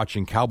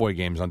watching Cowboy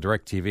games on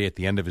DirecTV at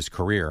the end of his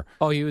career.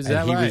 Oh, he was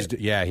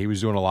right? He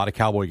was doing a lot of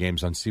Cowboy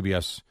games on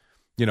CBS,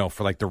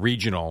 for like the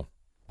regional,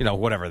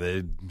 whatever,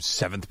 the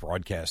 7th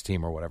broadcast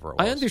team or whatever it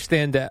was. I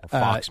understand that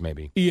Fox,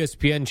 maybe.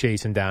 ESPN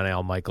chasing down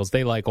Al Michaels.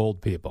 They like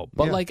old people.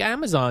 But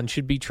Amazon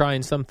should be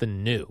trying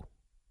something new.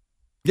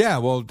 Yeah,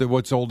 well,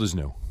 what's old is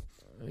new.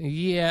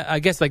 Yeah, I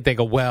guess they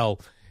go, well,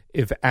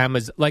 if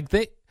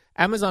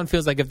Amazon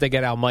feels like if they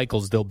get Al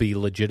Michaels, they'll be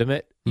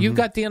legitimate. Mm-hmm. You've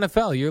got the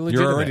NFL. You're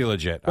legitimate. You're already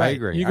legit. Right. I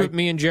agree. You got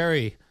me and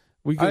Jerry.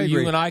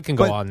 You and I can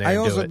go on there. I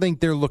also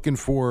think they're looking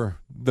for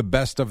the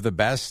best of the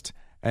best,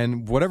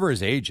 and whatever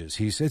his age is,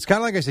 it's kind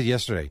of like I said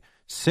yesterday.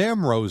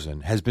 Sam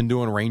Rosen has been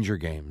doing Ranger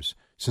games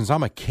since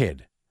I'm a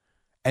kid,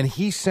 and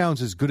he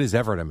sounds as good as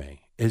ever to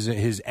me.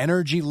 His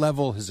energy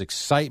level, his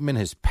excitement,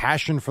 his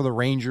passion for the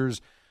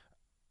Rangers.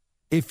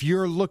 If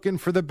you're looking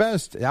for the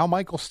best, Al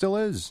Michaels still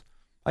is.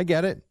 I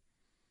get it.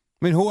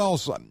 I mean, who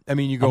else? I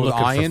mean, you go with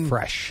Ian.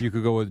 Fresh. You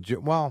could go with,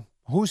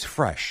 who's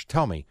fresh?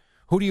 Tell me.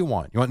 Who do you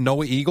want? You want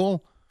Noah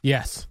Eagle?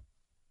 Yes.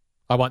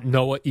 I want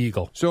Noah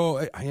Eagle.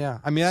 So, yeah.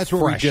 I mean, that's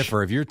where we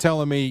differ. If you're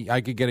telling me I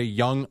could get a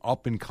young,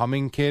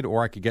 up-and-coming kid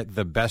or I could get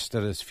the best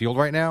at his field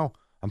right now,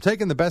 I'm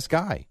taking the best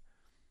guy.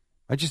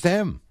 I just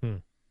am.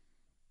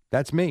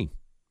 That's me.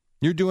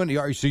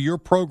 You're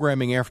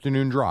programming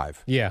Afternoon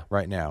Drive. Yeah.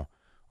 Right now.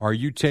 Are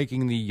you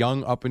taking the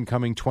young,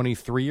 up-and-coming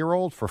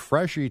 23-year-old for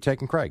fresh, or are you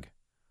taking Craig?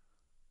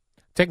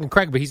 Taking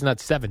Craig, but he's not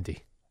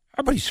 70.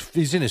 But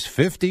he's in his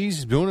 50s.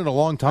 He's doing it a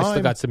long time. I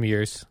still got some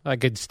years. I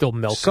could still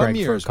milk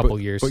Craig for a couple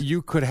years. But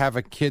you could have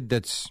a kid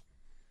that's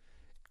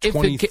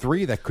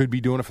 23 that could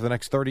be doing it for the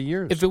next 30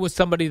 years. If it was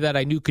somebody that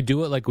I knew could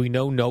do it, like we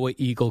know Noah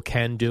Eagle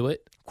can do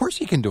it. Of course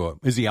he can do it.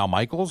 Is he Al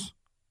Michaels?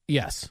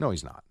 Yes. No,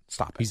 he's not.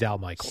 Stop it. He's Al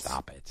Michaels.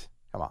 Stop it.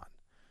 Come on.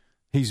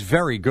 He's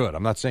very good.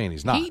 I'm not saying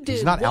he's not.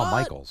 He's not Al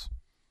Michaels.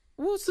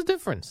 What's the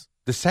difference?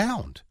 The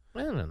sound.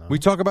 I don't know. We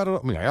talk about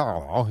it. I mean, I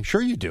don't know.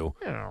 Sure you do.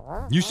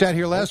 You sat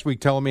here last week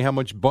telling me how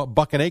much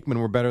Buck and Aikman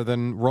were better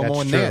than Romo That's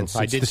and true. Nance.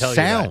 I It's did the tell you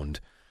sound.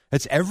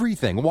 It's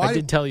everything. Why I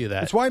did tell you that.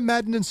 That's why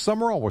Madden and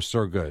Summerall were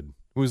so good.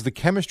 It was the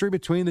chemistry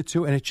between the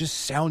two, and it just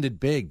sounded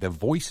big. The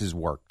voices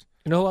worked.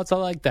 You know who else I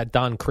like? That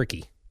Don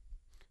Criqui.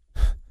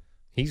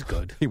 He's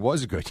good. He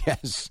was good,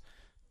 yes.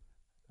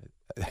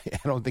 I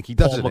don't think he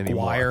does Paul it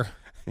anymore.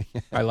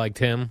 McGuire. I liked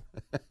him.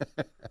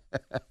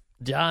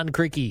 John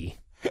Criqui.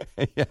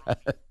 Yes.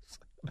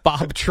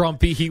 Bob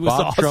Trumpy. He was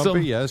Bob awesome.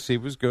 Trumpy, yes, he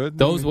was good.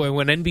 Those were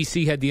when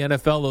NBC had the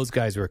NFL. Those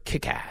guys were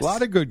kick-ass. A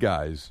lot of good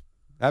guys.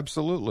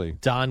 Absolutely.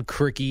 Don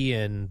Criqui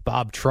and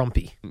Bob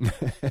Trumpy.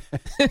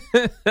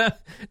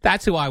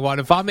 That's who I want.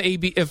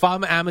 If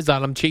I'm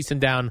Amazon, I'm chasing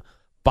down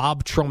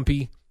Bob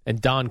Trumpy and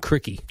Don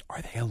Criqui.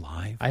 Are they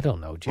alive? I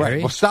don't know, Jerry. Right.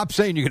 Well, stop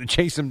saying you're going to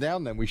chase them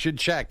down then. We should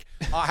check.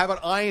 How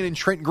about Ian and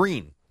Trent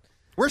Green?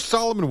 Where's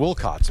Solomon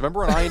Wilcots?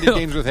 Remember when Ian did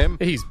games with him?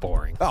 He's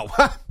boring. Oh,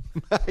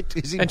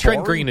 is he and Trent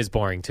boring? Green is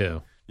boring,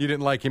 too. You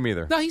didn't like him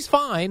either? No, he's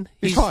fine.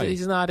 He's fine.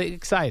 He's not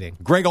exciting.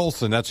 Greg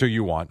Olson, that's who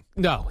you want.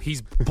 No,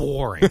 he's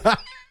boring.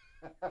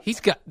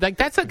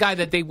 That's a guy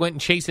that they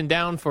went chasing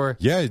down for.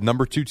 Yeah,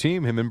 number 2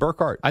 team, him and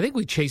Burkhardt. I think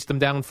we chased them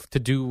down to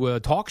do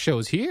talk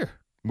shows here.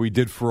 We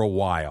did for a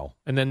while.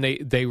 And then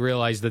they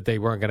realized that they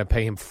weren't going to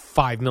pay him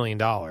 $5 million.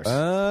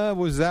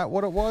 Was that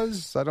what it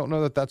was? I don't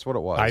know that that's what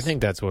it was. I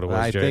think that's what it was,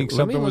 I Jerry. think Let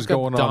something me was look up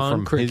going on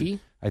Don from Criqui.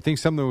 I think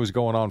something was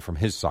going on from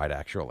his side,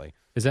 actually.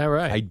 Is that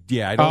right? I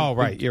don't. Oh,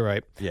 right. You're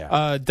right.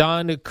 Yeah.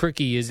 Don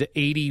Criqui is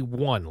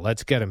 81.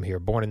 Let's get him here.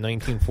 Born in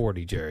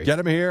 1940, Jerry. Get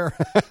him here.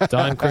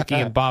 Don Criqui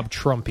and Bob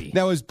Trumpy.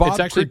 Now, is Bob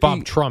It's actually Criqui-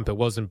 Bob Trump. It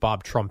wasn't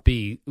Bob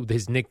Trumpy.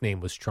 His nickname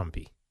was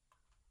Trumpy.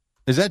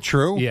 Is that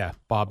true? Yeah,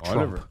 Bob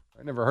Trump.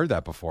 I never heard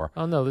that before.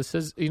 Oh, no. This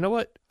is, you know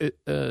what? It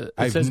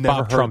I've says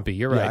never Bob heard- Trumpy.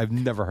 You're right. Yeah, I've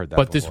never heard that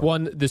But before.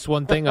 this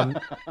one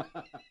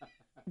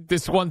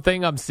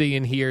thing I'm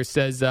seeing here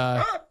says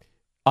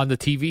on the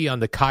TV, on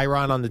the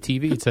Chiron on the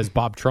TV, it says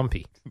Bob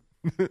Trumpy.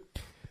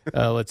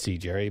 Let's see,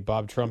 Jerry.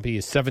 Bob Trumpy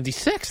is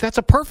 76. That's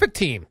a perfect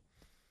team.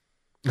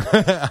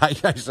 I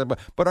said,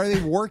 but are they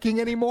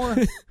working anymore?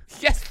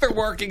 Yes, they're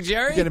working,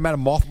 Jerry. Get them out of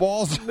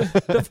mothballs?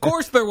 Of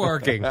course they're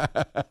working.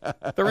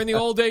 They're in the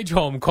old age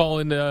home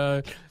calling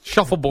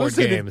shuffleboard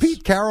Listen, games. if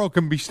Pete Carroll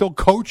can be still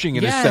coaching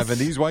in Yes. his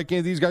 70s, why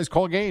can't these guys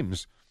call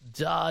games?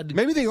 Dodd.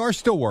 Maybe they are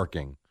still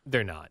working.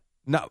 They're not.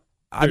 No,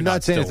 I'm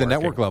not saying still at the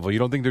network working. level. You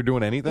don't think they're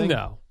doing anything?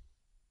 No.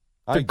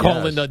 I They're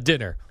calling guess. a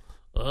dinner.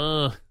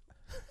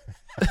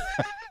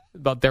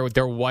 About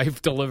their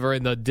wife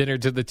delivering the dinner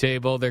to the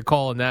table. They're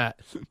calling that.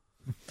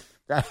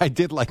 I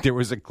did like there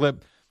was a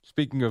clip,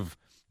 speaking of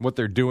what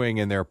they're doing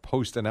in their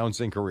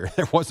post-announcing career,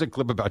 there was a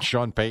clip about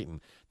Sean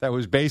Payton that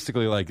was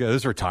basically like,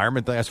 this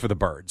retirement thing, that's for the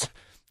birds.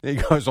 He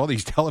goes, all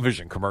these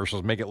television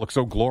commercials make it look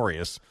so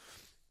glorious.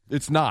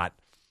 It's not.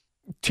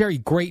 Jerry,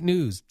 great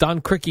news.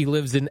 Don Criqui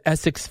lives in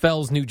Essex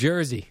Fells, New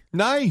Jersey.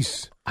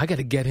 Nice. I got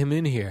to get him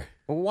in here.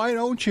 Well, why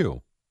don't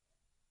you?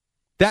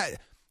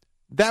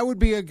 That would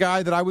be a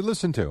guy that I would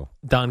listen to.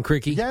 Don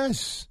Criqui?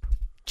 Yes.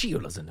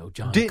 Gio doesn't know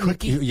John Didn't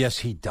Criqui. Yes,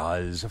 he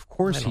does. Of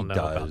course I he don't know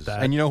about does.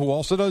 that. And you know who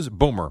also does?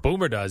 Boomer.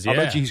 Boomer does, yeah. I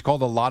bet you he's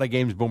called a lot of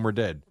games Boomer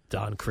did.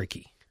 Don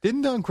Criqui.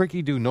 Didn't Don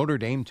Criqui do Notre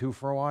Dame, too,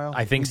 for a while?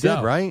 I think He so.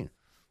 did, right?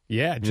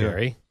 Yeah,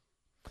 Jerry.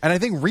 And I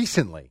think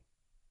recently,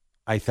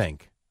 I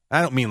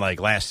don't mean like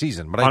last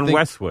season, but I on think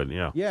Westwood,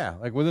 yeah. Yeah,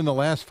 like within the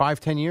last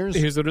 5-10 years.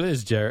 Here's what it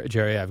is,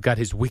 Jerry. I've got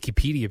his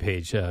Wikipedia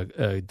page.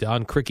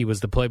 Don Criqui was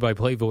the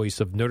play-by-play voice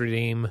of Notre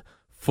Dame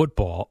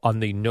football on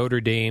the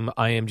Notre Dame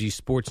IMG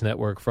Sports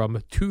Network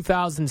from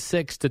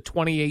 2006 to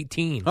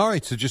 2018. All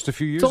right, so just a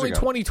few years It's only ago.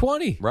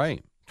 2020. Right.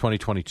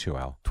 2022,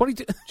 Al.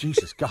 22.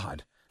 Jesus,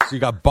 God. So you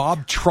got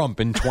Bob Trump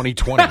in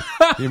 2020.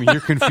 I mean, you're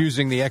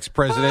confusing the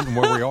ex-president and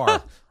where we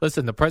are.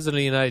 Listen, the President of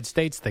the United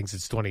States thinks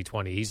it's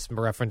 2020. He's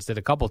referenced it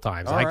a couple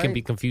times. All I can right.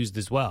 be confused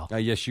as well.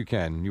 Yes, you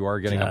can. You are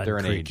getting up there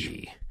in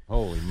age.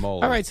 Holy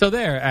moly. All right, so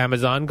there,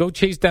 Amazon. Go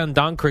chase down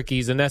Don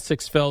Criqui in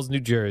Essex Fells, New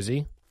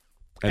Jersey.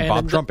 And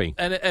Bob Trumpy.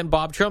 And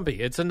Bob Trumpy.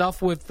 It's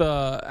enough with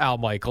Al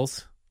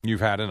Michaels.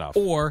 You've had enough.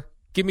 Or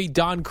give me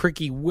Don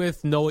Criqui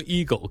with Noah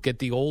Eagle. Get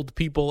the old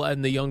people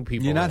and the young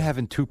people. You're not in.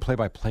 having two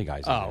play-by-play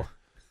guys in Oh. there.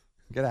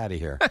 Get out of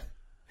here.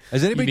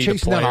 Has You anybody need a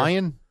chasing down player.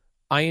 Ian?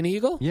 Ian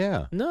Eagle?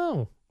 Yeah.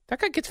 No. That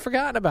guy gets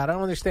forgotten about. I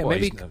don't understand. Well,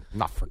 maybe he's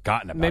not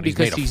forgotten about. maybe He's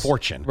made because a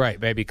fortune. Right,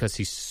 maybe because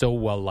he's so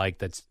well liked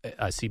that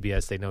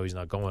CBS, they know he's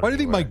not going Why do you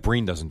think anywhere. Mike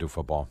Breen doesn't do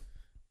football?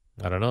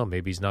 I don't know.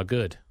 Maybe he's not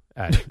good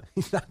at it.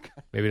 He's not good.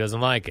 Maybe he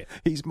doesn't like it.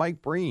 He's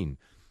Mike Breen.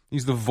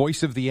 He's the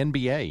voice of the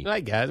NBA. I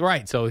guess.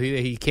 Right. So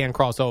he can't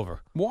cross over.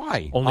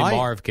 Why? Only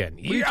Marv can.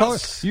 What are you Yes!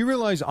 talking- you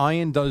realize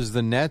Ian does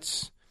the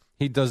Nets.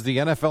 He does the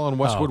NFL on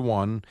Westwood Oh.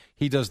 1.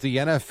 He does the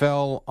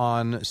NFL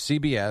on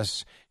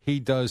CBS. He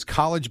does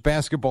college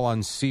basketball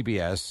on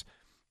CBS.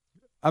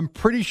 I'm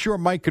pretty sure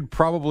Mike could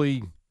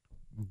probably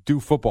do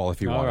football if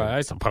he All wanted. right,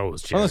 I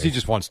suppose, Jerry. Unless he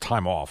just wants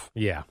time off.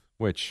 Yeah.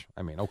 Which,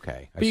 I mean,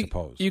 okay, But I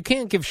suppose. You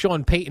can't give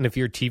Sean Payton, if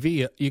you're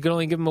TV, you can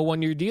only give him a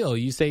 1-year deal.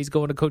 You say he's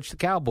going to coach the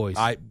Cowboys.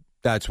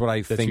 That's what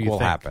I think will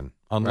happen.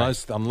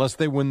 Unless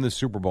they win the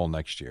Super Bowl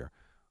next year.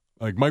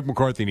 Like, Mike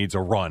McCarthy needs a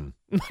run.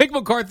 Mike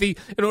McCarthy,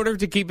 in order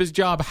to keep his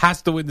job,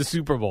 has to win the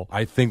Super Bowl.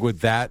 I think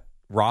with that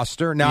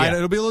roster, now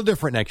it'll be a little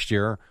different next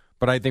year,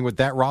 but I think with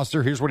that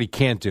roster, here's what he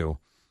can't do.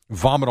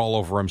 Vomit all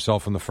over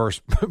himself in the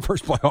first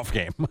playoff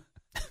game.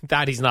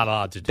 That he's not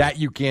allowed to do. That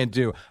you can't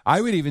do.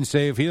 I would even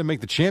say if he doesn't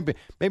make the champion,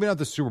 maybe not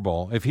the Super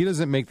Bowl, if he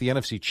doesn't make the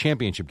NFC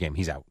Championship game,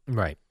 he's out.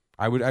 Right.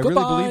 I really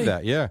believe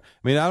that, yeah.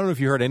 I mean, I don't know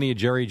if you heard any of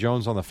Jerry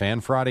Jones on the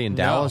Fan Friday in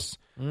Dallas.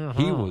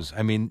 He was,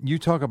 I mean, you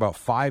talk about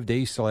 5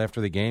 days still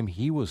after the game,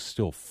 he was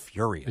still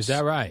furious. Is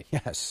that right?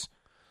 Yes.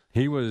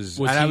 He was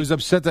I was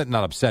upset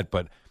not upset,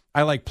 but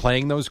I like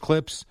playing those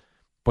clips,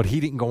 but he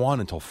didn't go on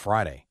until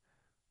Friday.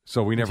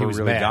 So we never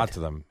really got to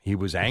them. He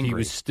was angry. He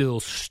was still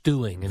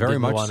stewing and Very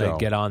didn't much want to so.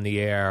 get on the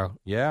air.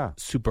 Yeah.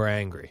 Super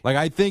angry. Like,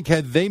 I think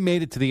had they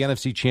made it to the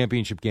NFC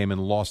Championship game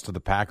and lost to the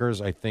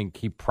Packers, I think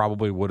he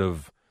probably would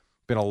have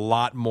been a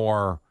lot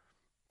more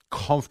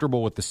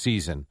comfortable with the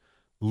season.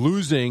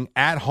 Losing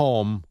at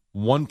home,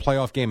 one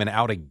playoff game and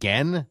out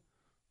again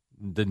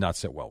did not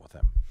sit well with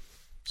him.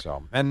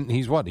 So, and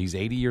he's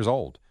 80 years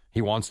old.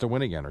 He wants to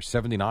win again, or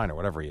 79, or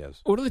whatever he is.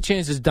 What are the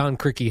chances Don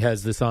Criqui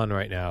has this on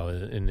right now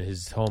in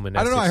his home in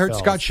I don't know. I heard Essex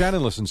Scott Fells?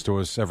 Shannon listens to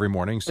us every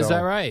morning. So is that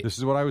right? This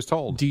is what I was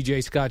told.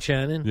 DJ Scott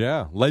Shannon?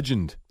 Yeah,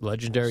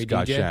 legendary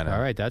Scott DJ. Shannon. All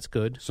right, that's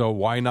good. So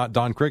why not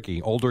Don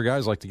Criqui? Older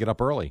guys like to get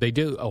up early. They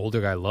do.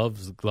 Older guy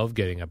love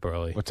getting up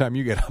early. What time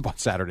you get up on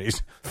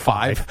Saturdays?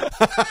 5?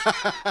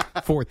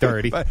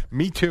 4:30.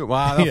 Me too.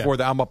 Well, not Yeah.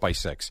 4. I'm up by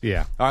 6.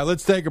 Yeah. All right,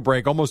 let's take a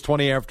break. Almost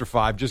 20 after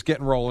 5. Just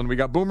getting rolling. We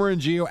got Boomer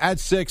and Gio at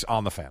 6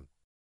 on the Fan.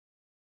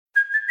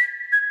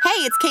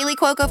 Hey, it's Kaylee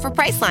Cuoco for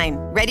Priceline.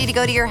 Ready to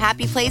go to your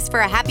happy place for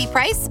a happy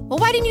price? Well,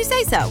 why didn't you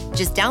say so?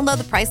 Just download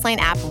the Priceline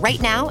app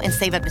right now and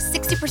save up to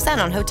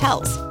 60% on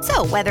hotels.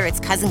 So whether it's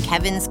Cousin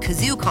Kevin's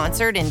Kazoo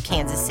Concert in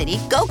Kansas City,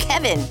 go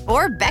Kevin,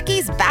 or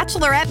Becky's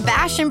Bachelorette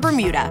Bash in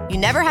Bermuda, you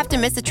never have to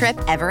miss a trip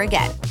ever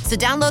again. So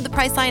download the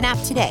Priceline app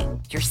today.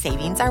 Your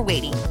savings are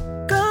waiting.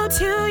 Go to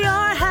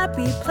your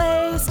happy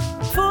place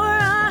for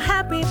a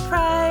happy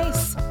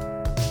price.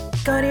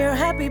 Go to your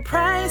happy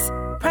price,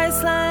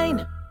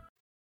 Priceline.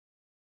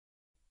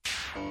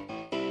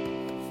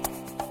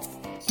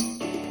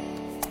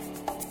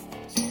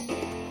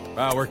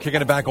 Wow, we're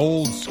kicking it back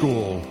old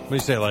school. What do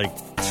you say, like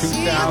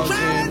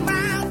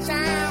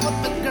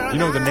 2000? You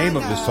know, the name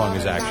of this song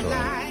is actually...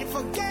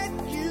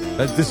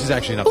 This is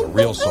actually not the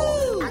real song.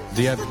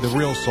 The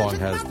real song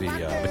has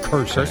the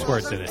curse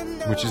words in it.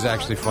 Which is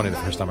actually funny the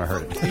first time I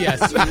heard it.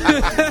 Yes.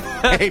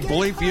 Hey,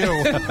 bleep you.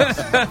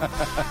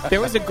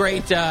 There was a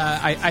great,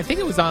 I think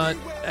it was on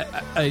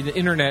an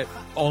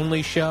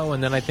internet-only show,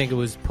 and then I think it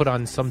was put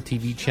on some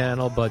TV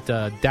channel, but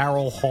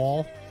Daryl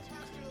Hall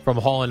from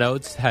Hall &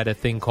 Oates had a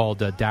thing called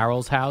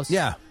Daryl's House.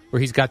 Yeah. Where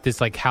he's got this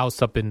like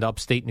house up in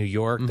upstate New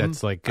York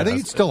that's like... I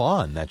think it's still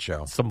on, that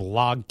show. Some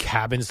log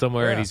cabin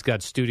somewhere, Yeah. and he's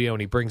got studio, and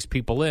he brings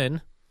people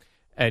in,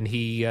 and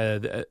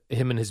him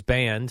and his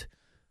band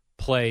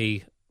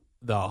play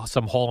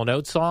some Hall &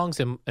 Oates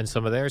songs and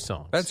some of their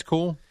songs. That's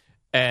cool.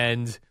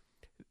 And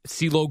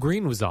CeeLo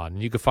Green was on,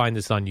 and you can find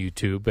this on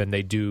YouTube, and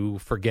they do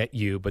Forget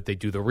You, but they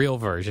do the real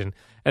version.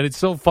 And it's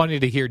so funny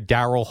to hear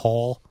Daryl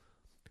Hall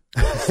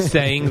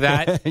saying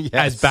that Yes.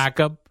 as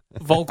backup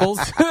vocals.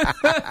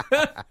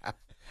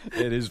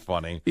 It is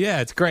funny. Yeah,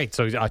 it's great.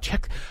 So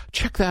check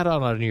that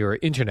out on your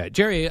internet.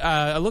 Jerry,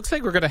 it looks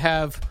like we're going to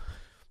have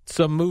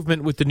some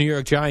movement with the New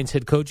York Giants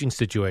head coaching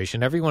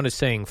situation. Everyone is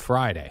saying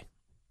Friday.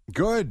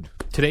 Good.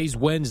 Today's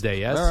Wednesday,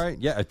 yes? All right.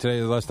 Yeah,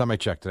 the last time I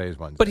checked, today is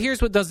Wednesday. But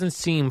here's what doesn't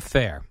seem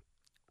fair.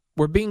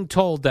 We're being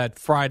told that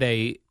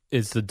Friday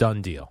is the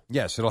done deal.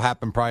 Yes, it'll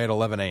happen probably at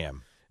 11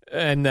 a.m.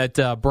 And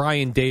that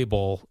Brian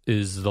Dable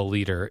is the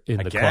leader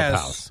in the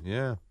clubhouse.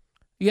 Yeah.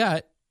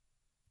 Yeah,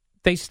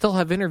 they still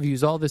have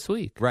interviews all this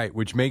week. Right,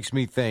 which makes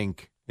me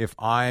think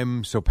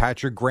so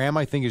Patrick Graham,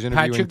 I think, is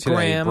interviewing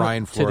today.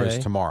 Brian Flores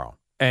today. Tomorrow.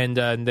 And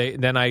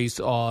then I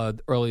saw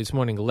early this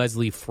morning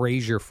Leslie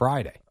Frazier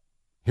Friday.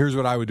 Here's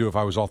what I would do if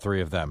I was all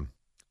three of them.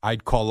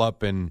 I'd call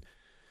up and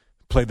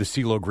play the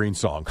CeeLo Green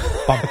song.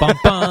 Bum, bum,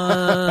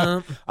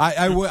 bum.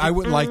 I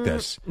wouldn't like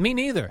this. Me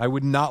neither. I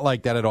would not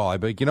like that at all.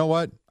 I'd be like, you know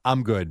what?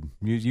 I'm good.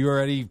 You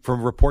already,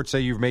 from reports say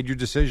you've made your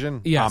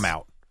decision? Yes. I'm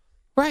out.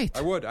 Right.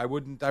 I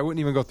wouldn't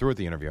even go through with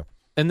the interview.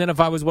 And then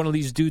if I was one of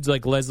these dudes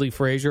like Leslie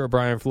Frazier or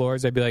Brian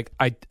Flores, I'd be like,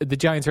 the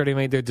Giants already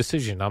made their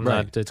decision. I'm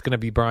not. It's going to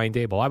be Brian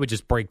Dable. I would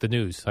just break the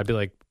news. I'd be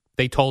like,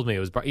 they told me it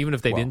was. Even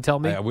if they didn't tell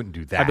me, I wouldn't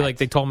do that. I'd be like,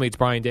 they told me it's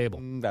Brian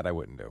Dable. That I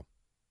wouldn't do.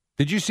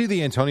 Did you see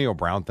the Antonio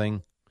Brown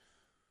thing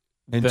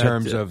in That,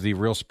 terms of the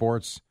Real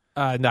Sports?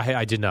 No,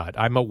 I did not.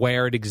 I'm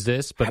aware it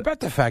exists, but how about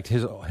the fact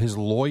his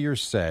lawyer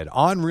said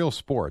on Real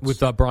Sports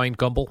with Brian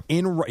Gumbel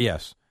in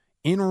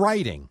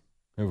writing,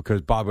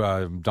 because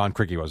Don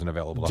Criqui wasn't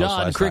available.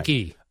 Don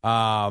Criqui.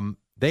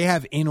 They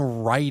have in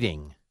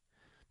writing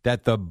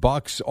that the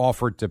Bucs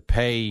offered to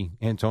pay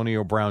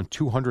Antonio Brown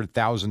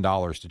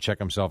 $200,000 to check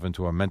himself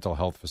into a mental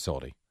health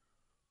facility.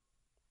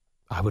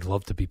 I would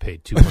love to be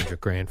paid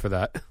 $200,000 for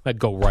that. I'd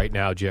go right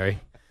now, Jerry.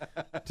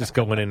 Just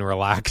go in and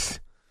relax.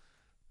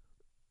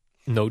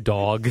 No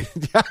dog.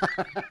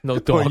 No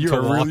dog. Well,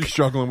 you're to walk. really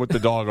struggling with the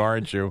dog,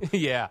 aren't you?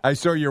 Yeah. I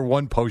saw your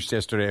one post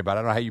yesterday about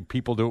I don't know how you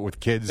people do it with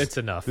kids. It's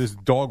enough. This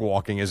dog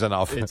walking is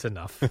enough. It's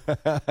enough.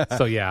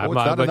 So yeah, Well,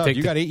 it's not enough.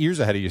 You got 8 years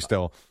ahead of you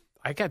still.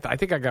 I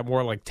think I got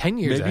more like 10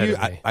 years Maybe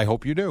ahead of me. I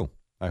hope you do.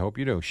 I hope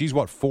you do. She's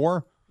what,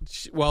 4?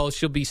 Well,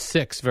 she'll be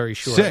 6 very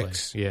shortly.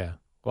 6? Yeah.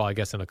 Well, I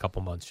guess in a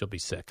couple months she'll be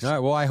 6. All right.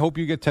 Well, I hope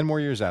you get 10 more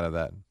years out of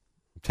that.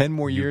 10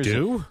 more years. You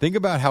do? Think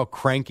about how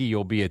cranky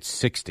you'll be at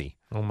 60.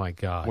 Oh, my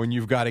God. When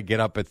you've got to get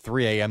up at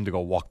 3 a.m. to go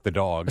walk the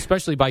dog.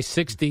 Especially by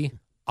 60,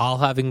 I'll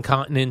have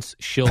incontinence.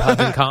 She'll have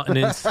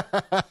incontinence.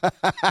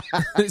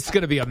 It's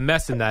going to be a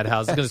mess in that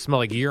house. It's going to smell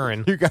like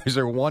urine. You guys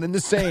are one and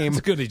the same.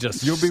 It's going to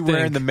just You'll be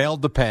wearing the male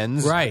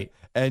Depends. Right.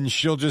 And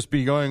she'll just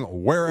be going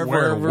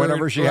wherever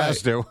whenever she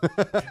has to.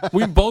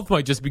 We both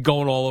might just be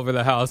going all over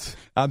the house.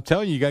 I'm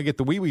telling you, you got to get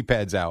the wee-wee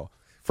pads out.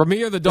 For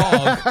me or the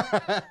dog?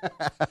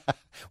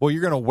 Well,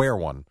 you're going to wear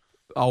one.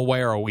 I'll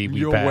wear a wee-wee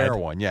You'll pad. wear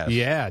one, yes.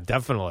 Yeah,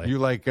 definitely. You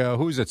like,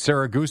 who's it,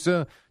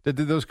 Saragusa that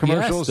did those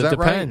commercials? Yes, Is that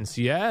Depends,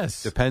 right?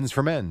 yes. Depends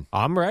for men.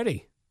 I'm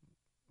ready.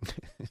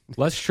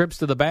 Less trips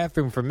to the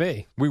bathroom for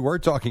me. We were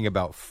talking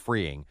about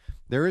freeing.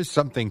 There is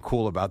something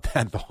cool about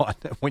that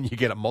thought when you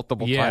get it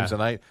multiple times a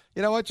night.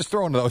 You know what? Just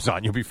throw one of those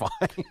on. You'll be fine.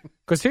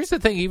 Because here's the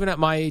thing. Even at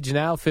my age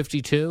now,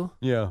 52,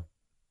 Yeah.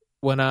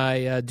 when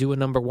I do a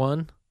number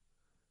one,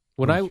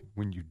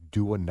 when you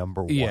do a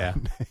number one. Yeah.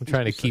 I'm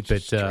trying to keep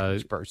it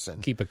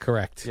person. keep it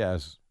correct.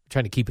 Yes. I'm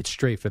trying to keep it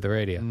straight for the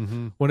radio.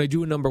 Mm-hmm. When I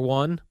do a number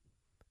one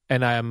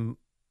and I'm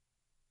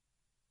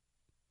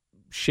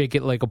shake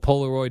it like a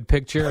Polaroid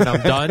picture and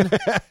I'm done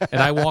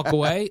and I walk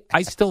away,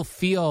 I still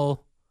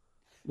feel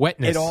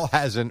wetness. It all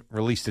hasn't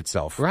released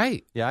itself.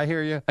 Right. Yeah, I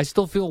hear you. I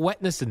still feel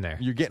wetness in there.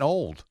 You're getting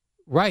old.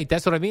 Right.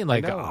 That's what I mean.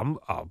 Like, know.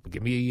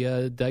 give me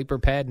a diaper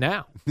pad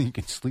now. You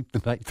can sleep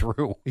the night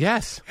through.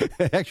 Yes.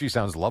 It actually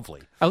sounds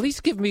lovely. At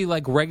least give me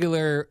like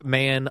regular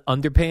man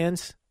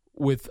underpants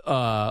with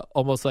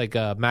almost like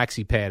a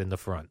maxi pad in the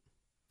front.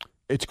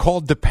 It's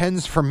called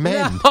Depends for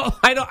Men. No,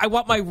 I don't. I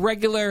want my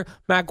regular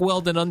Mack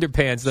Weldon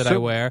underpants that I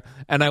wear,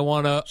 and I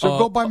want to. So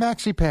go buy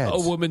maxi pads.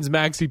 A woman's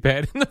maxi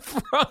pad in the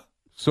front.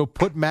 So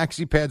put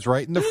maxi pads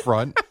right in the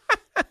front,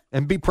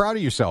 and be proud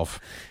of yourself.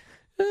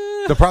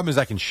 The problem is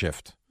I can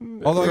shift.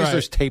 Although I guess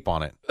there's tape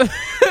on it.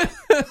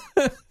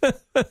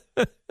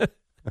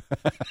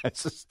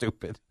 It's so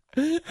stupid.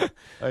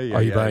 Are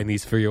you buying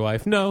these for your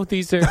wife? No,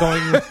 these are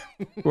going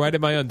right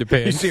in my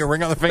underpants. You see a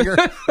ring on the finger?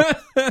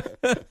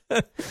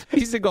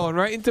 These are going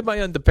right into my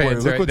underpants. Boy,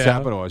 look right what's now.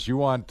 happened to us. You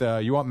want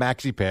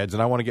maxi pads,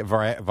 and I want to get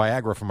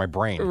Viagra for my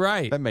brain.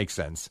 Right. That makes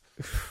sense.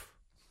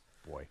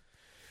 Boy.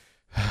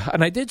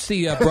 And I did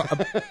see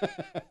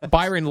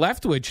Byron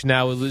Leftwich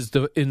now is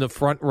in the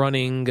front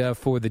running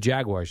for the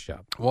Jaguars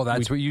job. Well,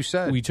 that's what you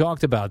said. We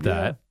talked about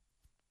that. Yeah.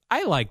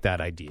 I like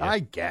that idea. I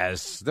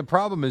guess. The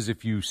problem is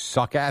if you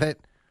suck at it,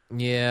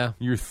 yeah,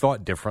 you're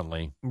thought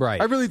differently. Right.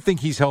 I really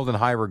think he's held in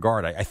high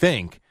regard, I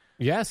think.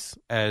 Yes.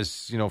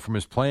 As, from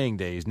his playing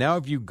days. Now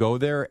if you go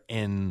there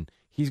and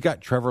he's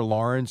got Trevor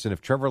Lawrence, and if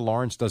Trevor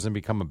Lawrence doesn't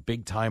become a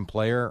big-time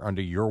player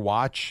under your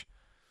watch,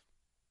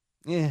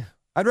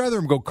 I'd rather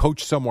him go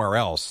coach somewhere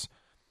else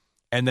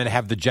and then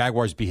have the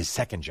Jaguars be his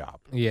second job.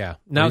 Yeah.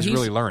 Now he's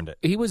really learned it.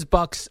 He was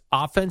Buck's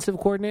offensive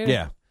coordinator?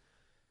 Yeah.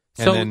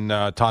 And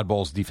then Todd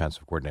Bowles,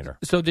 defensive coordinator.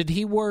 So did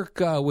he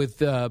work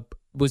with,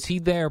 was he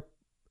there?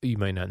 You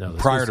might not know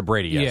this. Prior to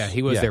Brady, yes. Yeah,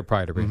 he was there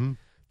prior to Brady.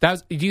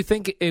 Mm-hmm. Do you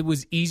think it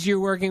was easier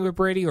working with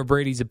Brady, or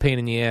Brady's a pain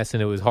in the ass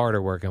and it was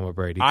harder working with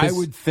Brady? I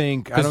would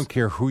think, I don't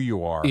care who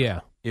you are.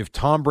 Yeah. If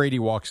Tom Brady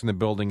walks in the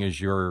building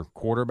as your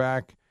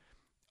quarterback,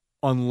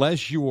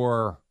 unless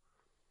you're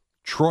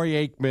Troy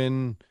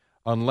Aikman,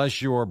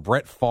 unless you're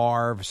Brett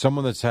Favre,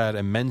 someone that's had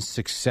immense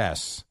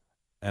success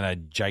and a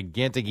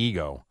gigantic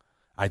ego,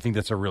 I think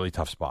that's a really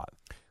tough spot.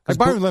 Because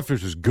Byron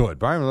Leftwich was good.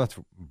 Byron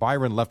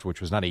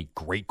Leftwich was not a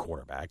great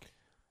quarterback.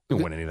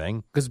 Didn't win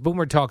anything. Because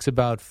Boomer talks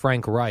about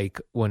Frank Reich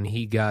when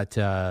he got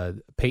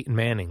Peyton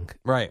Manning.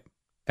 Right.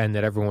 And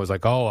that everyone was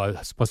like, oh,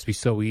 it's supposed to be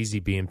so easy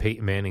being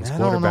Peyton Manning's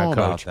quarterback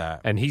coach. About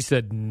that. And he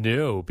said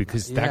no,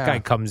 because that guy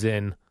comes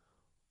in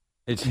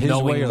it's his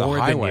way or the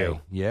highway.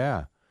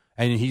 Yeah.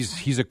 And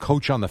he's a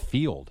coach on the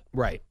field.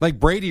 Right. Like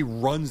Brady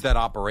runs that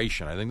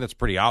operation. I think that's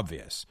pretty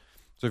obvious.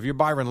 So if you're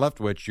Byron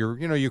Leftwich,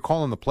 you're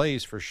calling the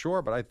plays for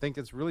sure, but I think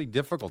it's really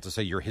difficult to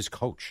say you're his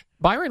coach.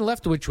 Byron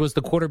Leftwich was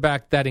the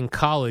quarterback that in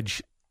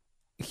college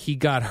he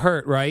got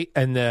hurt, right?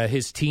 And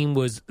his team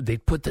they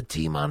put the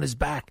team on his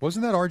back.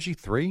 Wasn't that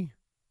RG3?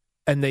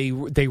 And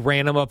they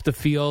ran him up the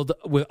field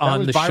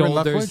on the Byron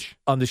shoulders. Leftwich?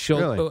 On the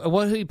shoulder. Really?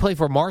 What did he play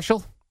for?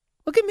 Marshall?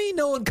 Look at me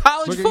knowing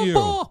college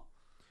football.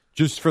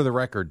 Just for the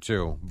record,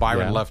 too,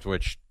 Byron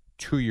Leftwich,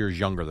 2 years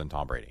younger than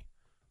Tom Brady.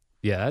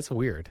 Yeah, that's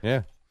weird.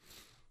 Yeah.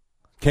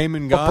 came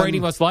and But gone. Brady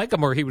must like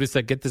him, or he would have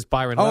said, "Get this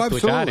Byron Leftwich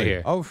absolutely. out of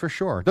here." Oh, for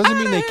sure. Doesn't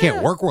mean they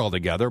can't work well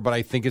together, but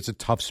I think it's a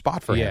tough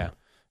spot for him.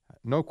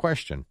 No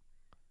question.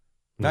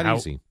 Not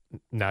easy.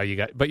 Now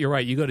but you're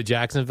right. You go to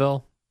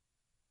Jacksonville,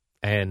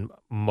 and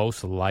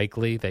most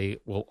likely they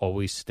will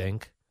always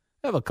stink.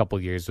 They have a couple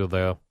years where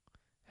they'll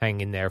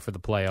hang in there for the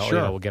playoff.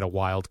 Sure. We'll get a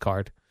wild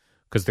card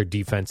because their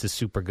defense is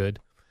super good.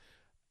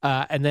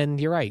 And then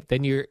you're right.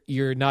 Then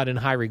you're not in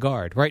high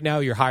regard. Right now,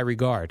 you're high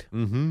regard.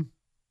 Mm-hmm.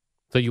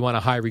 So you want a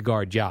high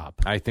regard job.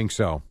 I think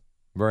so.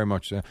 Very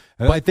much so.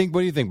 But I think,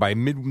 what do you think? By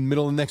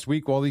middle of next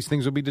week, all these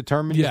things will be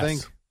determined, Yes. you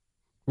think?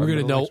 We're By going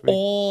to middle know of next week?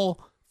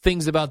 all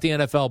things about the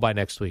NFL by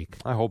next week.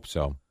 I hope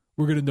so.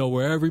 We're going to know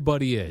where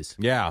everybody is.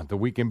 Yeah, the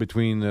weekend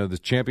between the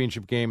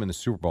championship game and the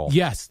Super Bowl.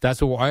 Yes,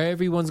 that's where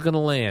everyone's going to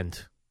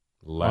land.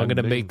 I'm going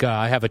to make.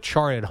 I have a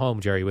chart at home,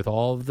 Jerry, with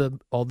all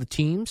the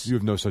teams. You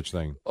have no such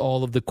thing.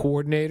 All of the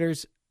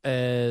coordinators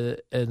and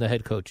the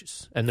head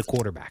coaches and the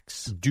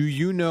quarterbacks. Do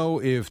you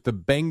know if the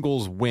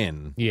Bengals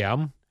win?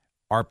 Yeah.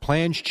 Are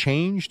plans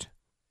changed?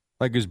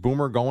 Like, is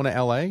Boomer going to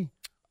L.A.?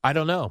 I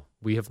don't know.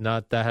 We have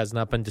not. That has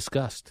not been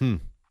discussed.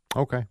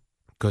 Okay.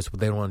 Because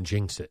they don't want to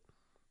jinx it.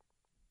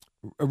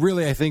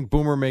 Really, I think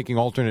Boomer making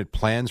alternate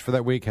plans for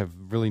that week have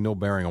really no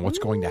bearing on what's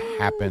going to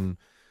happen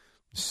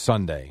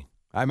Sunday.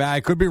 I mean, I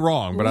could be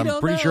wrong, but I'm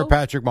pretty sure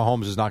Patrick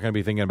Mahomes is not going to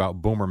be thinking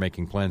about Boomer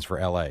making plans for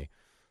L.A.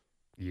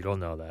 You don't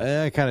know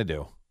that. I kind of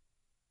do.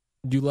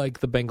 Do you like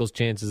the Bengals'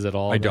 chances at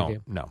all? I in that don't.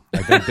 game? No.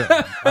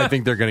 I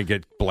think they're going to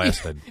get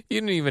blasted. You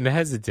didn't even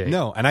hesitate.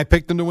 No, and I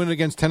picked them to win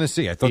against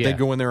Tennessee. I thought Yeah. they'd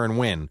go in there and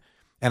win.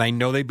 And I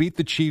know they beat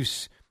the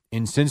Chiefs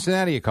in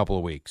Cincinnati a couple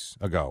of weeks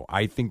ago.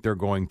 I think they're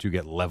going to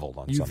get leveled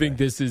on You Sunday. think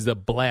this is a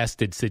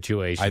blasted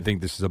situation? I think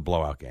this is a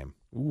blowout game.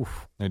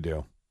 Oof. I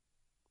do.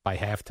 By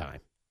halftime.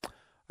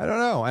 I don't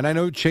know. And I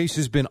know Chase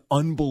has been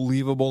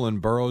unbelievable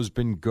and Burrow's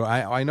been good.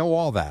 I know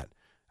all that.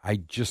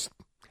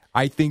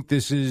 I think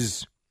this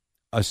is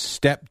a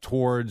step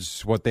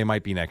towards what they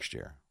might be next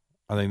year.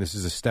 I think this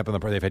is a step in the.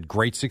 They've had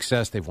great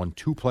success. They've won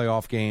 2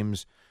 playoff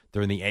games.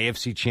 They're in the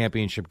AFC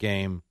Championship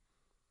game.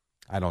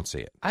 I don't see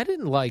it. I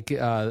didn't like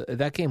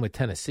that game with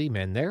Tennessee,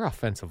 man. Their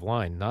offensive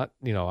line,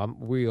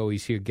 we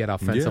always hear get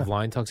offensive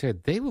line talks here.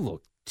 They would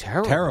look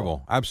terrible.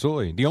 Terrible.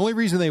 Absolutely. The only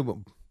reason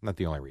not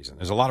the only reason.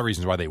 There's a lot of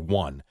reasons why they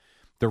won.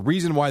 The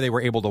reason why they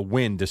were able to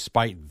win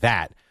despite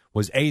that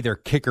was A, their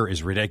kicker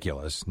is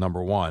ridiculous,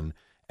 number one,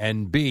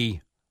 and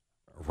B,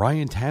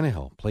 Ryan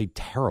Tannehill played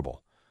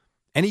terrible.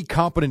 Any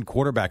competent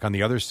quarterback on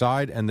the other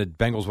side, and the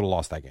Bengals would have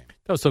lost that game.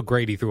 That was so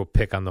great. He threw a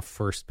pick on the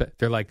first.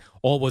 They're like,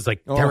 all was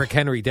like, Derrick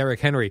Henry.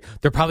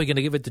 They're probably going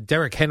to give it to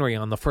Derrick Henry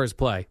on the first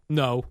play.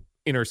 No,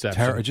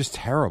 interception. Just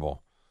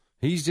terrible.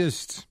 He's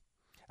just,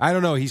 I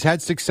don't know. He's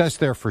had success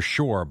there for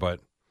sure, but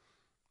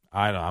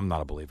I'm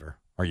not a believer.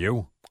 Are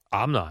you?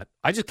 I'm not.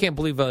 I just can't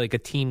believe like a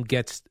team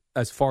gets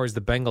as far as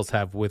the Bengals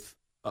have with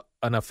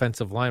an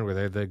offensive line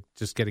where they're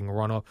just getting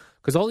run off.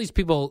 Because all these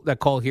people that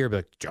call here,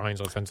 like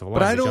Giants offensive line.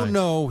 But I don't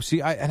know.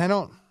 See, I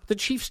don't. The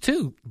Chiefs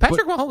too.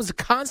 Patrick Mahomes is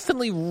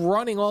constantly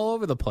running all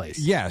over the place.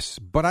 Yes,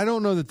 but I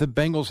don't know that the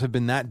Bengals have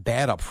been that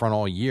bad up front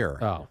all year.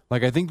 Oh.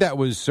 Like, I think that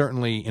was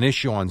certainly an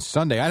issue on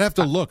Sunday. I'd have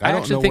to look. I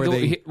don't know where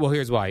they... Well,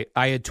 here's why.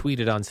 I had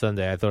tweeted on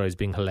Sunday. I thought I was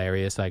being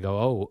hilarious. I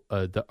go,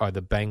 are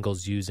the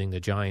Bengals using the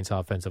Giants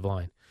offensive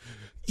line?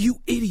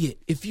 You idiot.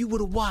 If you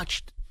would have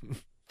watched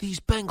these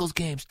Bengals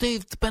games,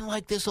 they've been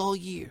like this all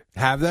year.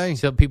 Have they?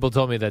 Some people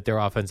told me that their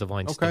offensive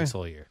line stinks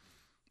all year.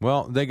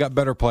 Well, they got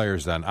better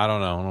players then. I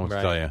don't know. I don't know what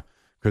to tell you.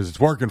 Because it's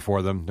working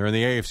for them. They're in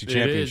the AFC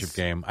Championship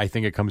game. I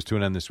think it comes to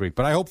an end this week.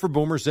 But I hope for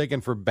Boomer's sake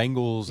and for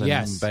Bengals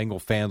and Bengal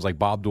fans like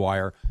Bob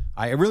Dwyer,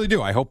 I really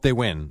do. I hope they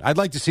win. I'd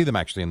like to see them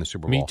actually in the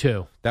Super Bowl. Me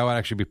too. That would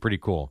actually be pretty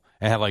cool.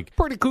 And have like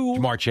pretty cool.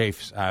 Jamar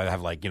Chase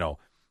have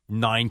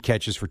 9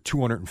 catches for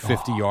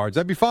 250 yards.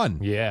 That'd be fun.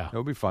 Yeah. It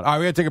would be fun. All right,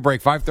 we got to take a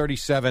break.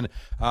 5:37.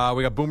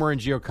 We got Boomer and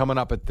Gio coming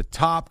up at the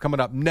top. Coming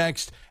up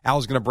next,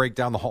 Al's going to break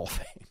down the whole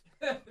thing.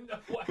 No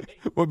way.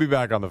 We'll be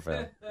back on the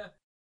Fan.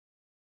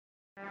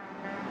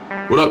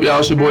 What up, y'all?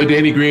 It's your boy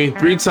Danny Green,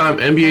 3-time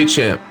NBA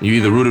champ. You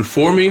either rooted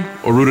for me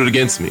or rooted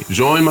against me.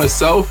 Join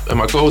myself and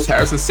my co-host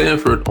Harrison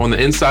Sanford on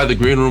the Inside the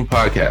Green Room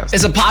podcast.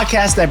 It's a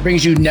podcast that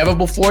brings you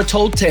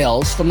never-before-told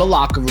tales from the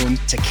locker room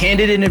to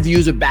candid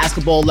interviews with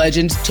basketball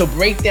legends to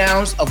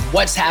breakdowns of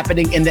what's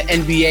happening in the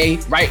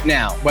NBA right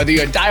now. Whether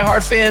you're a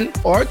diehard fan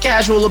or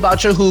casual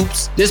about your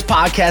hoops, this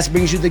podcast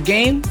brings you the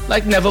game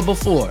like never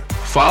before.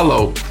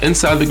 Follow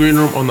Inside the Green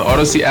Room on the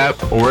Odyssey app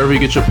or wherever you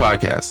get your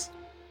podcasts.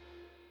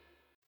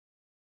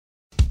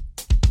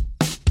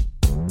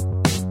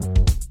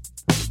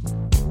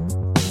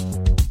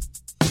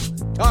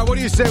 All right, what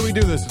do you say we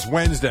do this? It's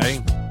Wednesday.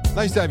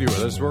 Nice to have you with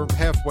us. We're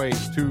halfway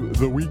to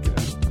the weekend.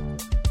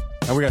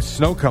 And we got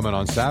snow coming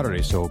on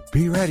Saturday, so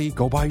be ready.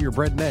 Go buy your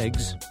bread and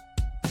eggs.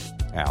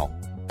 Al.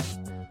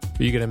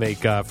 Are you going to make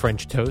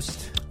French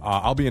toast?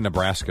 I'll be in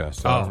Nebraska,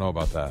 so I don't know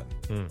about that.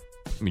 I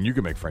mean, you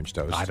can make French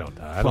toast. I don't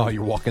know. While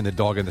you're walking the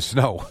dog in the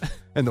snow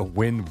and the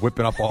wind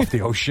whipping up off the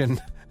ocean.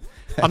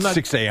 I'm not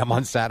 6 a.m.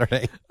 on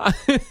Saturday.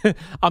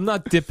 I'm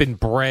not dipping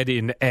bread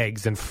in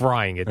eggs and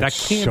frying it. It's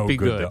that can't so be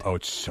good. good. Oh,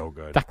 it's so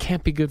good. That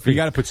can't be good for You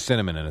got to put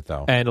cinnamon in it,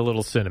 though. And a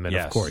little cinnamon,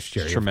 Yes, of course,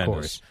 Jerry.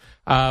 tremendous.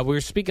 Of course. We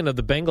were speaking of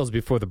the Bengals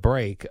before the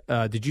break.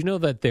 Did you know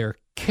that their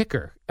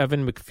kicker,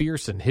 Evan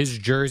McPherson, his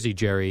jersey,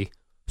 Jerry,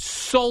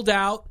 sold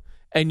out,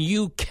 and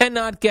you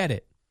cannot get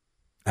it?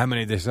 How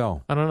many did they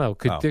sell? I don't know.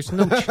 There's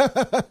no.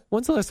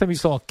 When's the last time you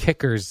saw a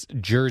kicker's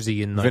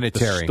jersey in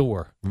the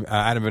store?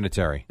 Adam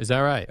Vinatieri. Is that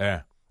right?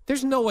 Yeah.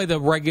 There's no way the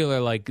regular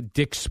like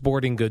Dick's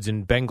Sporting Goods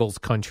in Bengals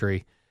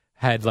country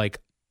had like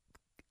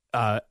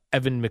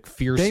Evan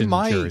McPherson They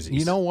might. jerseys.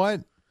 You know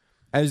what?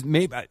 As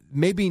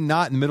maybe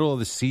not in the middle of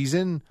the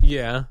season.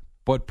 Yeah.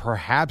 But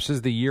perhaps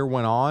as the year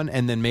went on,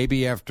 and then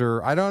maybe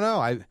after, I don't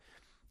know.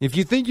 If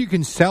you think you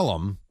can sell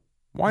them,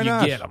 why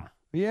not? You get them.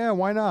 Yeah,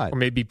 why not? Or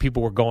maybe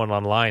people were going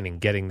online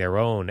and getting their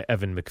own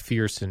Evan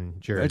McPherson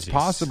jerseys. It's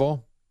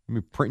possible.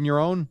 You printing your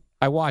own?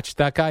 I watched.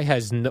 That guy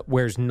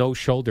wears no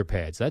shoulder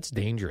pads. That's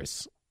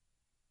dangerous.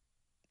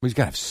 Well, he's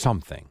got to have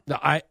something. No,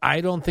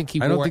 I don't think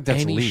he I don't wore think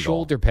that's any legal.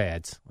 shoulder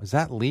pads. Is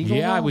that legal?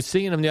 Yeah, now? I was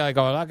seeing him there. I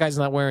go, that guy's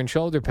not wearing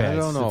shoulder pads. I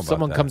don't know If about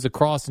someone that. comes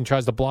across and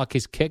tries to block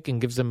his kick and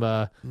gives him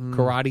a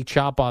karate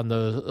chop on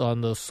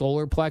the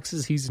solar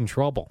plexus, he's in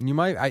trouble. You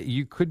might.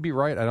 You could be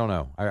right. I don't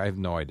know. I have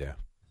no idea.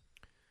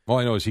 All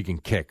I know is he can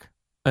kick.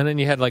 And then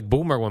you had like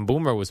Boomer when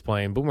Boomer was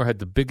playing. Boomer had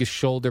the biggest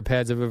shoulder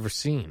pads I've ever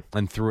seen.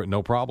 And threw it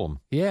no problem.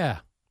 Yeah.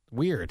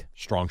 Weird.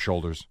 Strong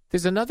shoulders.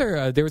 There's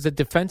another, there was a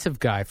defensive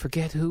guy,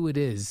 forget who it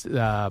is,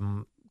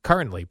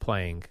 currently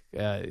playing,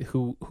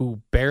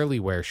 who barely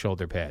wears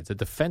shoulder pads. A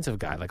defensive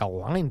guy, like a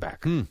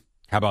linebacker.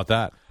 How about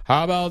that?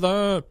 How about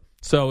that?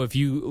 So if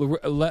you,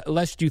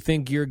 lest you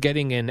think you're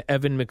getting an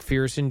Evan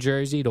McPherson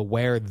jersey to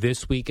wear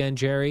this weekend,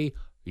 Jerry,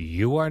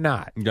 you are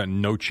not. You got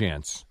no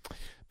chance.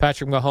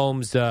 Patrick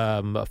Mahomes'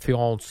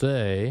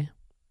 fiancée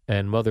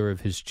and mother of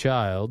his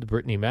child,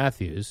 Brittany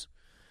Matthews,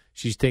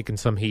 she's taken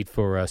some heat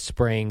for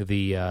spraying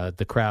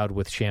the crowd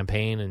with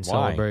champagne in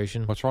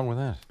celebration. What's wrong with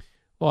that?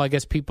 Well, I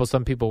guess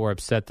some people were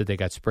upset that they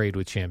got sprayed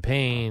with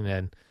champagne,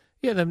 and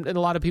and a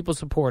lot of people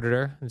supported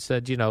her and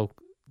said,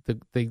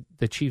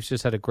 the Chiefs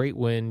just had a great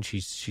win.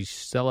 She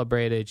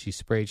celebrated. She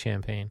sprayed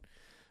champagne,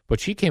 but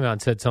she came out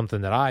and said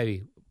something that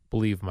I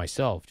believe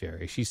myself,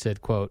 Jerry. She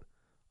said, "quote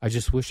I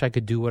just wish I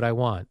could do what I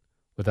want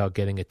without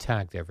getting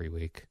attacked every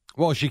week."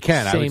 Well, she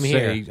can. Same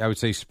here. I would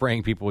say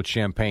spraying people with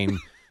champagne,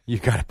 you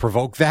got to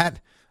provoke that.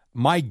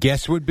 My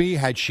guess would be,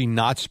 had she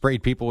not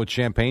sprayed people with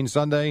champagne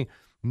Sunday,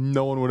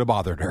 no one would have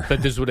bothered her.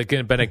 But this would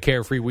have been a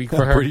carefree week for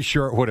her. I'm pretty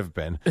sure it would have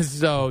been.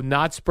 So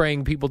not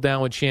spraying people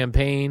down with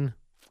champagne,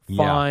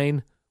 fine.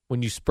 Yeah.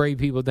 When you spray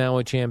people down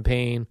with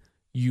champagne,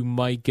 you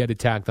might get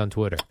attacked on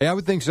Twitter. Yeah, I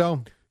would think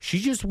so. She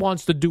just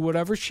wants to do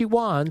whatever she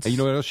wants. And you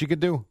know what else she could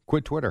do?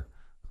 Quit Twitter.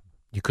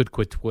 You could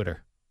quit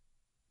Twitter.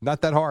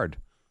 Not that hard.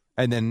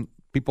 And then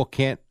people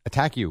can't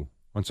attack you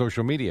on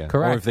social media.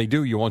 Correct. Or if they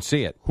do, you won't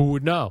see it. Who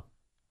would know?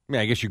 I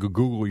mean, I guess you could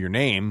Google your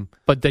name.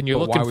 But then you're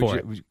looking for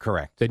it.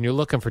 Correct. Then you're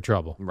looking for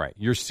trouble. Right.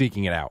 You're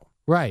seeking it out.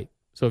 Right.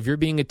 So if you're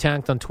being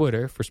attacked on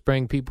Twitter for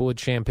spraying people with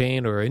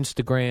champagne or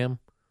Instagram,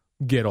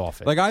 get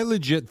off it. Like, I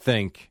legit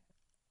think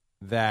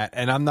that,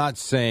 and I'm not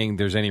saying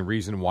there's any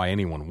reason why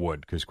anyone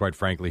would, because quite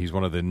frankly, he's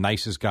one of the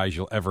nicest guys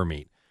you'll ever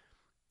meet.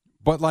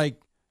 But like,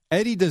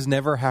 Eddie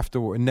never has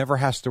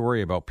to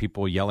worry about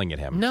people yelling at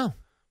him. No.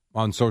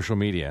 On social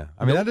media.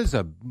 I mean, that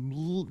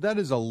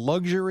is a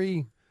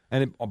luxury,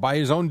 and by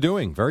his own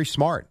doing. Very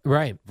smart.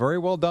 Right. Very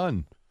well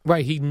done.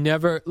 Right. He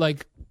never,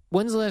 like,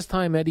 when's the last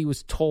time Eddie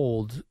was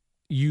told,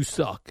 you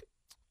suck?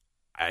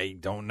 I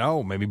don't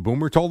know. Maybe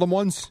Boomer told him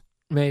once.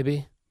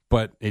 Maybe.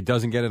 But it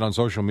doesn't get it on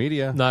social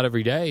media. Not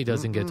every day he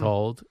doesn't get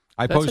told.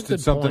 I posted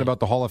something about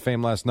the Hall of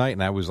Fame last night,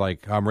 and I was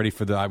like, I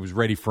was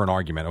ready for an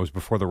argument. It was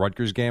before the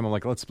Rutgers game. I'm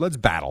like, let's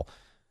battle.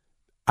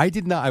 I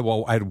did not.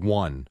 I had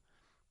won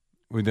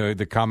with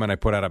the comment I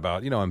put out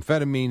about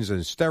amphetamines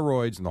and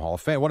steroids and the Hall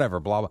of Fame,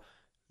 whatever, blah blah.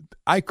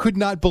 I could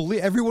not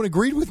believe everyone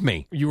agreed with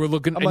me. You were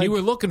looking, you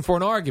were looking for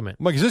an argument.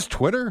 I'm like, is this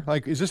Twitter?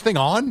 Like, is this thing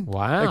on?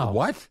 Wow. Like,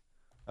 what?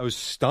 I was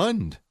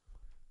stunned.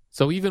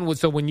 So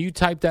when you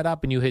type that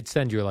up and you hit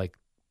send, you're like,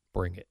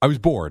 bring it. I was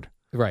bored.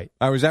 Right.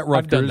 I was at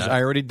Rutgers.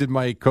 I already did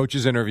my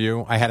coach's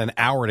interview. I had an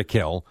hour to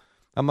kill.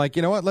 I'm like,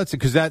 you know what?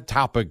 Because that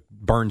topic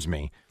burns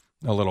me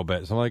a little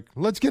bit. So I'm like,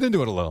 let's get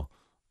into it a little.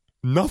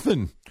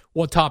 Nothing.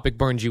 What topic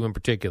burns you in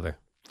particular?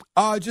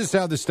 Just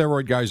how the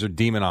steroid guys are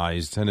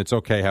demonized, and it's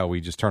okay how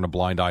we just turn a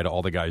blind eye to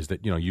all the guys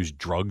that use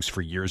drugs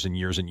for years and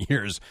years and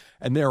years,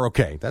 and they're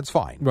okay. That's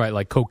fine. Right,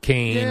 like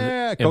cocaine.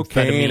 Yeah,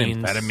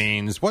 cocaine,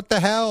 amphetamines. What the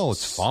hell?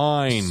 It's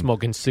fine.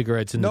 Smoking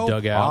cigarettes in the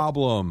dugout. No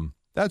problem.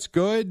 That's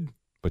good.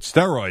 But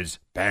steroids,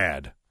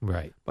 bad.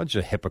 Right. Bunch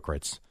of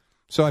hypocrites.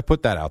 So I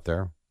put that out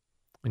there.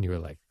 And you were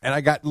like... And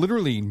I got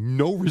literally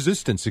no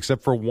resistance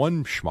except for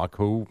one schmuck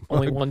who...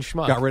 Only one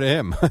schmuck. Got rid of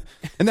him.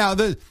 And now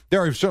there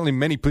are certainly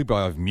many people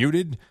I've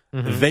muted.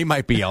 Mm-hmm. They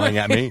might be yelling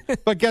at me.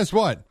 But guess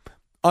what?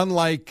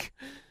 Unlike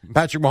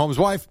Patrick Mahomes'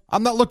 wife,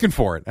 I'm not looking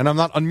for it. And I'm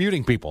not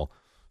unmuting people.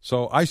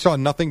 So I saw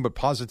nothing but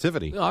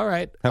positivity. All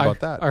right. How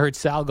about that? I heard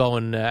Sal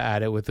going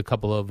at it with a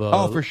couple of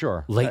for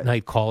sure. late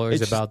night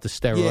callers about the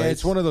steroids. Yeah,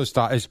 it's one of those,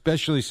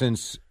 especially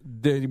since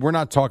we're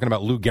not talking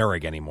about Lou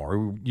Gehrig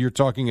anymore. You're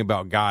talking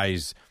about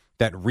guys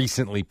that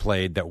recently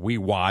played that we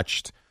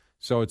watched.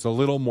 So it's a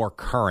little more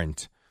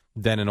current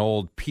than an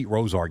old Pete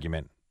Rose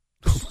argument.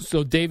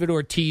 So David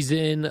Ortiz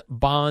in,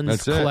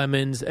 Bonds,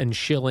 Clemens, and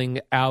Schilling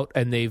out,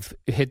 and they've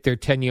hit their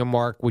 10-year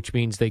mark, which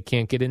means they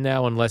can't get in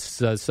now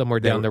unless somewhere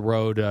down the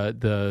road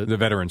the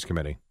Veterans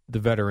Committee. The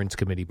Veterans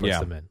Committee puts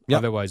them in. Yep.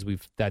 Otherwise,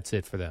 that's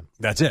it for them.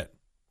 That's it.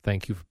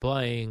 Thank you for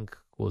playing.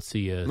 We'll see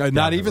you.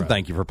 Not even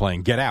thank you for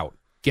playing. Get out.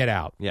 Get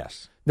out.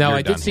 Yes. Now,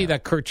 I did see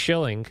that Curt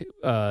Schilling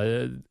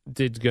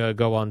did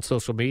go on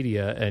social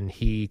media, and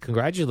he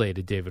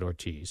congratulated David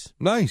Ortiz.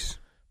 Nice.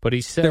 But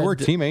he said... They were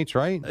teammates,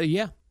 right?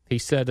 Yeah. He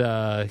said,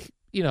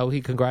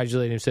 he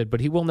congratulated him, said, but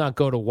he will not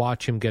go to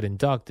watch him get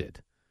inducted.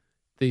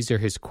 These are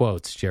his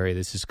quotes, Jerry.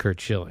 This is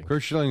Curt Schilling.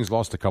 Curt Schilling's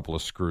lost a couple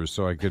of screws,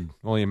 so I could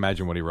only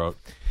imagine what he wrote.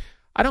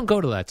 I don't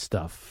go to that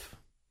stuff.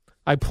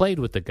 I played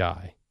with the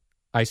guy.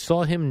 I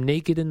saw him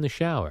naked in the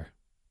shower.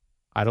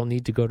 I don't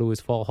need to go to his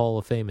Fall Hall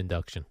of Fame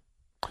induction.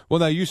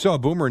 Well, now you saw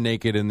Boomer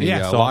naked in the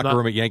locker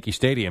room at Yankee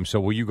Stadium, so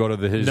will you go to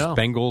his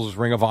Bengals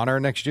Ring of Honor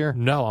next year?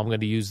 No, I'm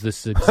going to use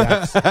this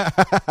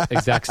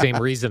exact same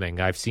reasoning.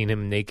 I've seen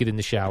him naked in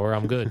the shower.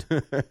 I'm good.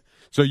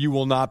 So you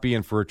will not be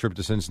in for a trip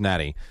to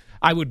Cincinnati?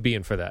 I would be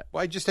in for that.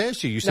 Well, I just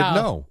asked you. You said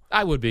no.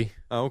 I would be.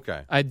 Oh,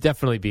 okay. I'd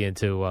definitely be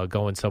into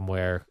going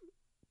somewhere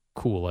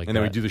cool like that. And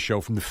then we do the show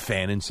from the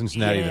Fan in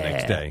Cincinnati the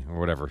next day, or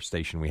whatever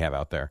station we have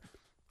out there.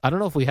 I don't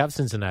know if we have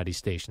Cincinnati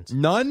stations.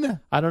 None?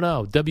 I don't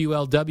know.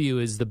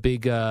 WLW is the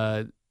big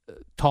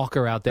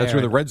talker out there. That's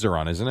where the Reds are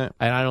on, isn't it?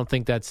 And I don't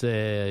think that's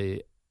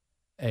a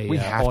we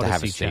have to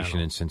have a station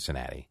channel in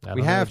Cincinnati.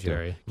 We have to.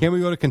 Jerry. Can't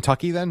we go to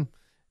Kentucky then?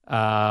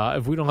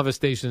 If we don't have a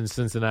station in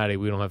Cincinnati,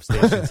 we don't have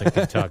stations in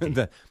Kentucky.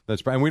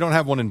 That's right. And we don't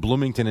have one in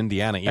Bloomington,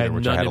 Indiana either, and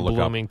which none I had to look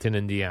Bloomington, up.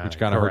 Indiana. Which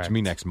kind of hurts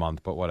me next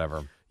month, but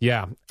whatever.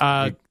 Yeah. We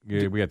got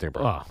to take a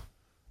break.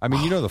 I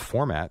mean, you know the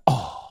format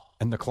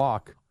and the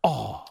clock.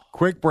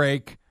 Quick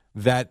break.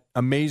 That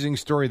amazing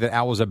story that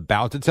Al was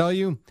about to tell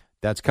you,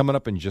 that's coming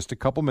up in just a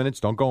couple minutes.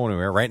 Don't go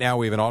anywhere. Right now,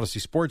 we have an Odyssey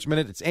Sports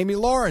Minute. It's Amy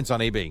Lawrence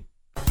on AB.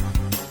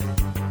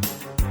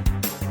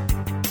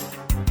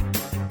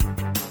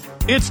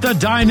 It's the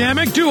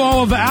dynamic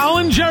duo of Al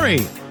and Jerry,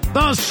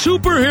 the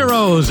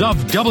superheroes of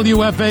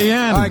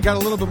WFAN. All right, got a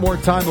little bit more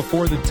time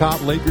before the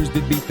top. Lakers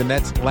did beat the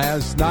Nets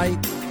last night.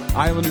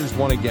 Islanders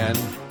won again.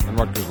 And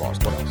Rutgers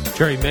lost. What else?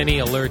 Jerry, many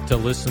alert to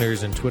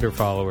listeners and Twitter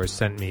followers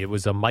sent me. It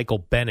was a Michael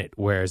Bennett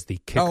wears the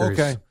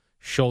kicker's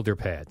shoulder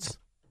pads.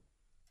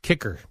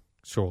 Kicker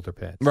shoulder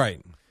pads. Right.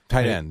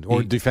 Tight end.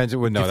 Or defensive.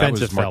 No, that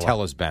was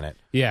Martellus Bennett.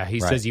 Yeah, he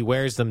says he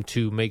wears them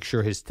to make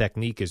sure his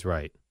technique is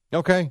right.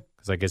 Okay.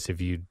 Because I guess if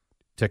your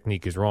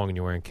technique is wrong and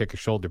you're wearing kicker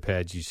shoulder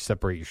pads, you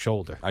separate your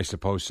shoulder. I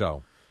suppose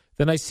so.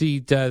 Then I see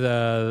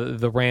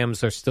the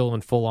Rams are still in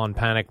full-on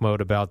panic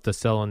mode about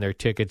selling their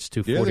tickets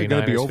to 49ers fans. Yeah, they're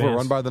going to be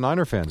overrun by the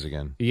Niner fans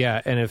again.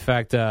 Yeah, and in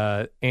fact,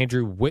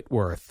 Andrew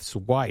Whitworth's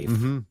wife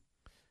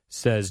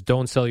says,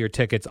 don't sell your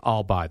tickets,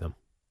 I'll buy them.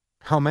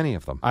 How many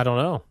of them? I don't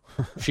know.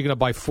 Is she going to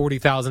buy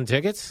 40,000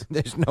 tickets?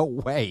 There's no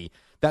way.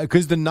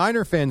 Because the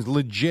Niner fans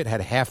legit had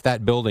half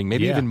that building,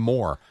 maybe even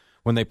more,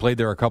 when they played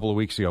there a couple of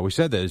weeks ago. We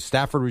said that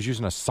Stafford was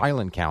using a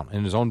silent count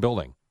in his own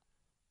building.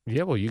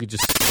 Yeah, well, you could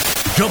just...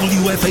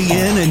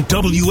 WFAN and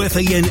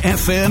WFAN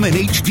FM and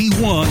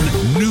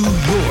HD1, New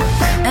York.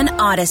 An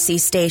Odyssey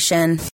station.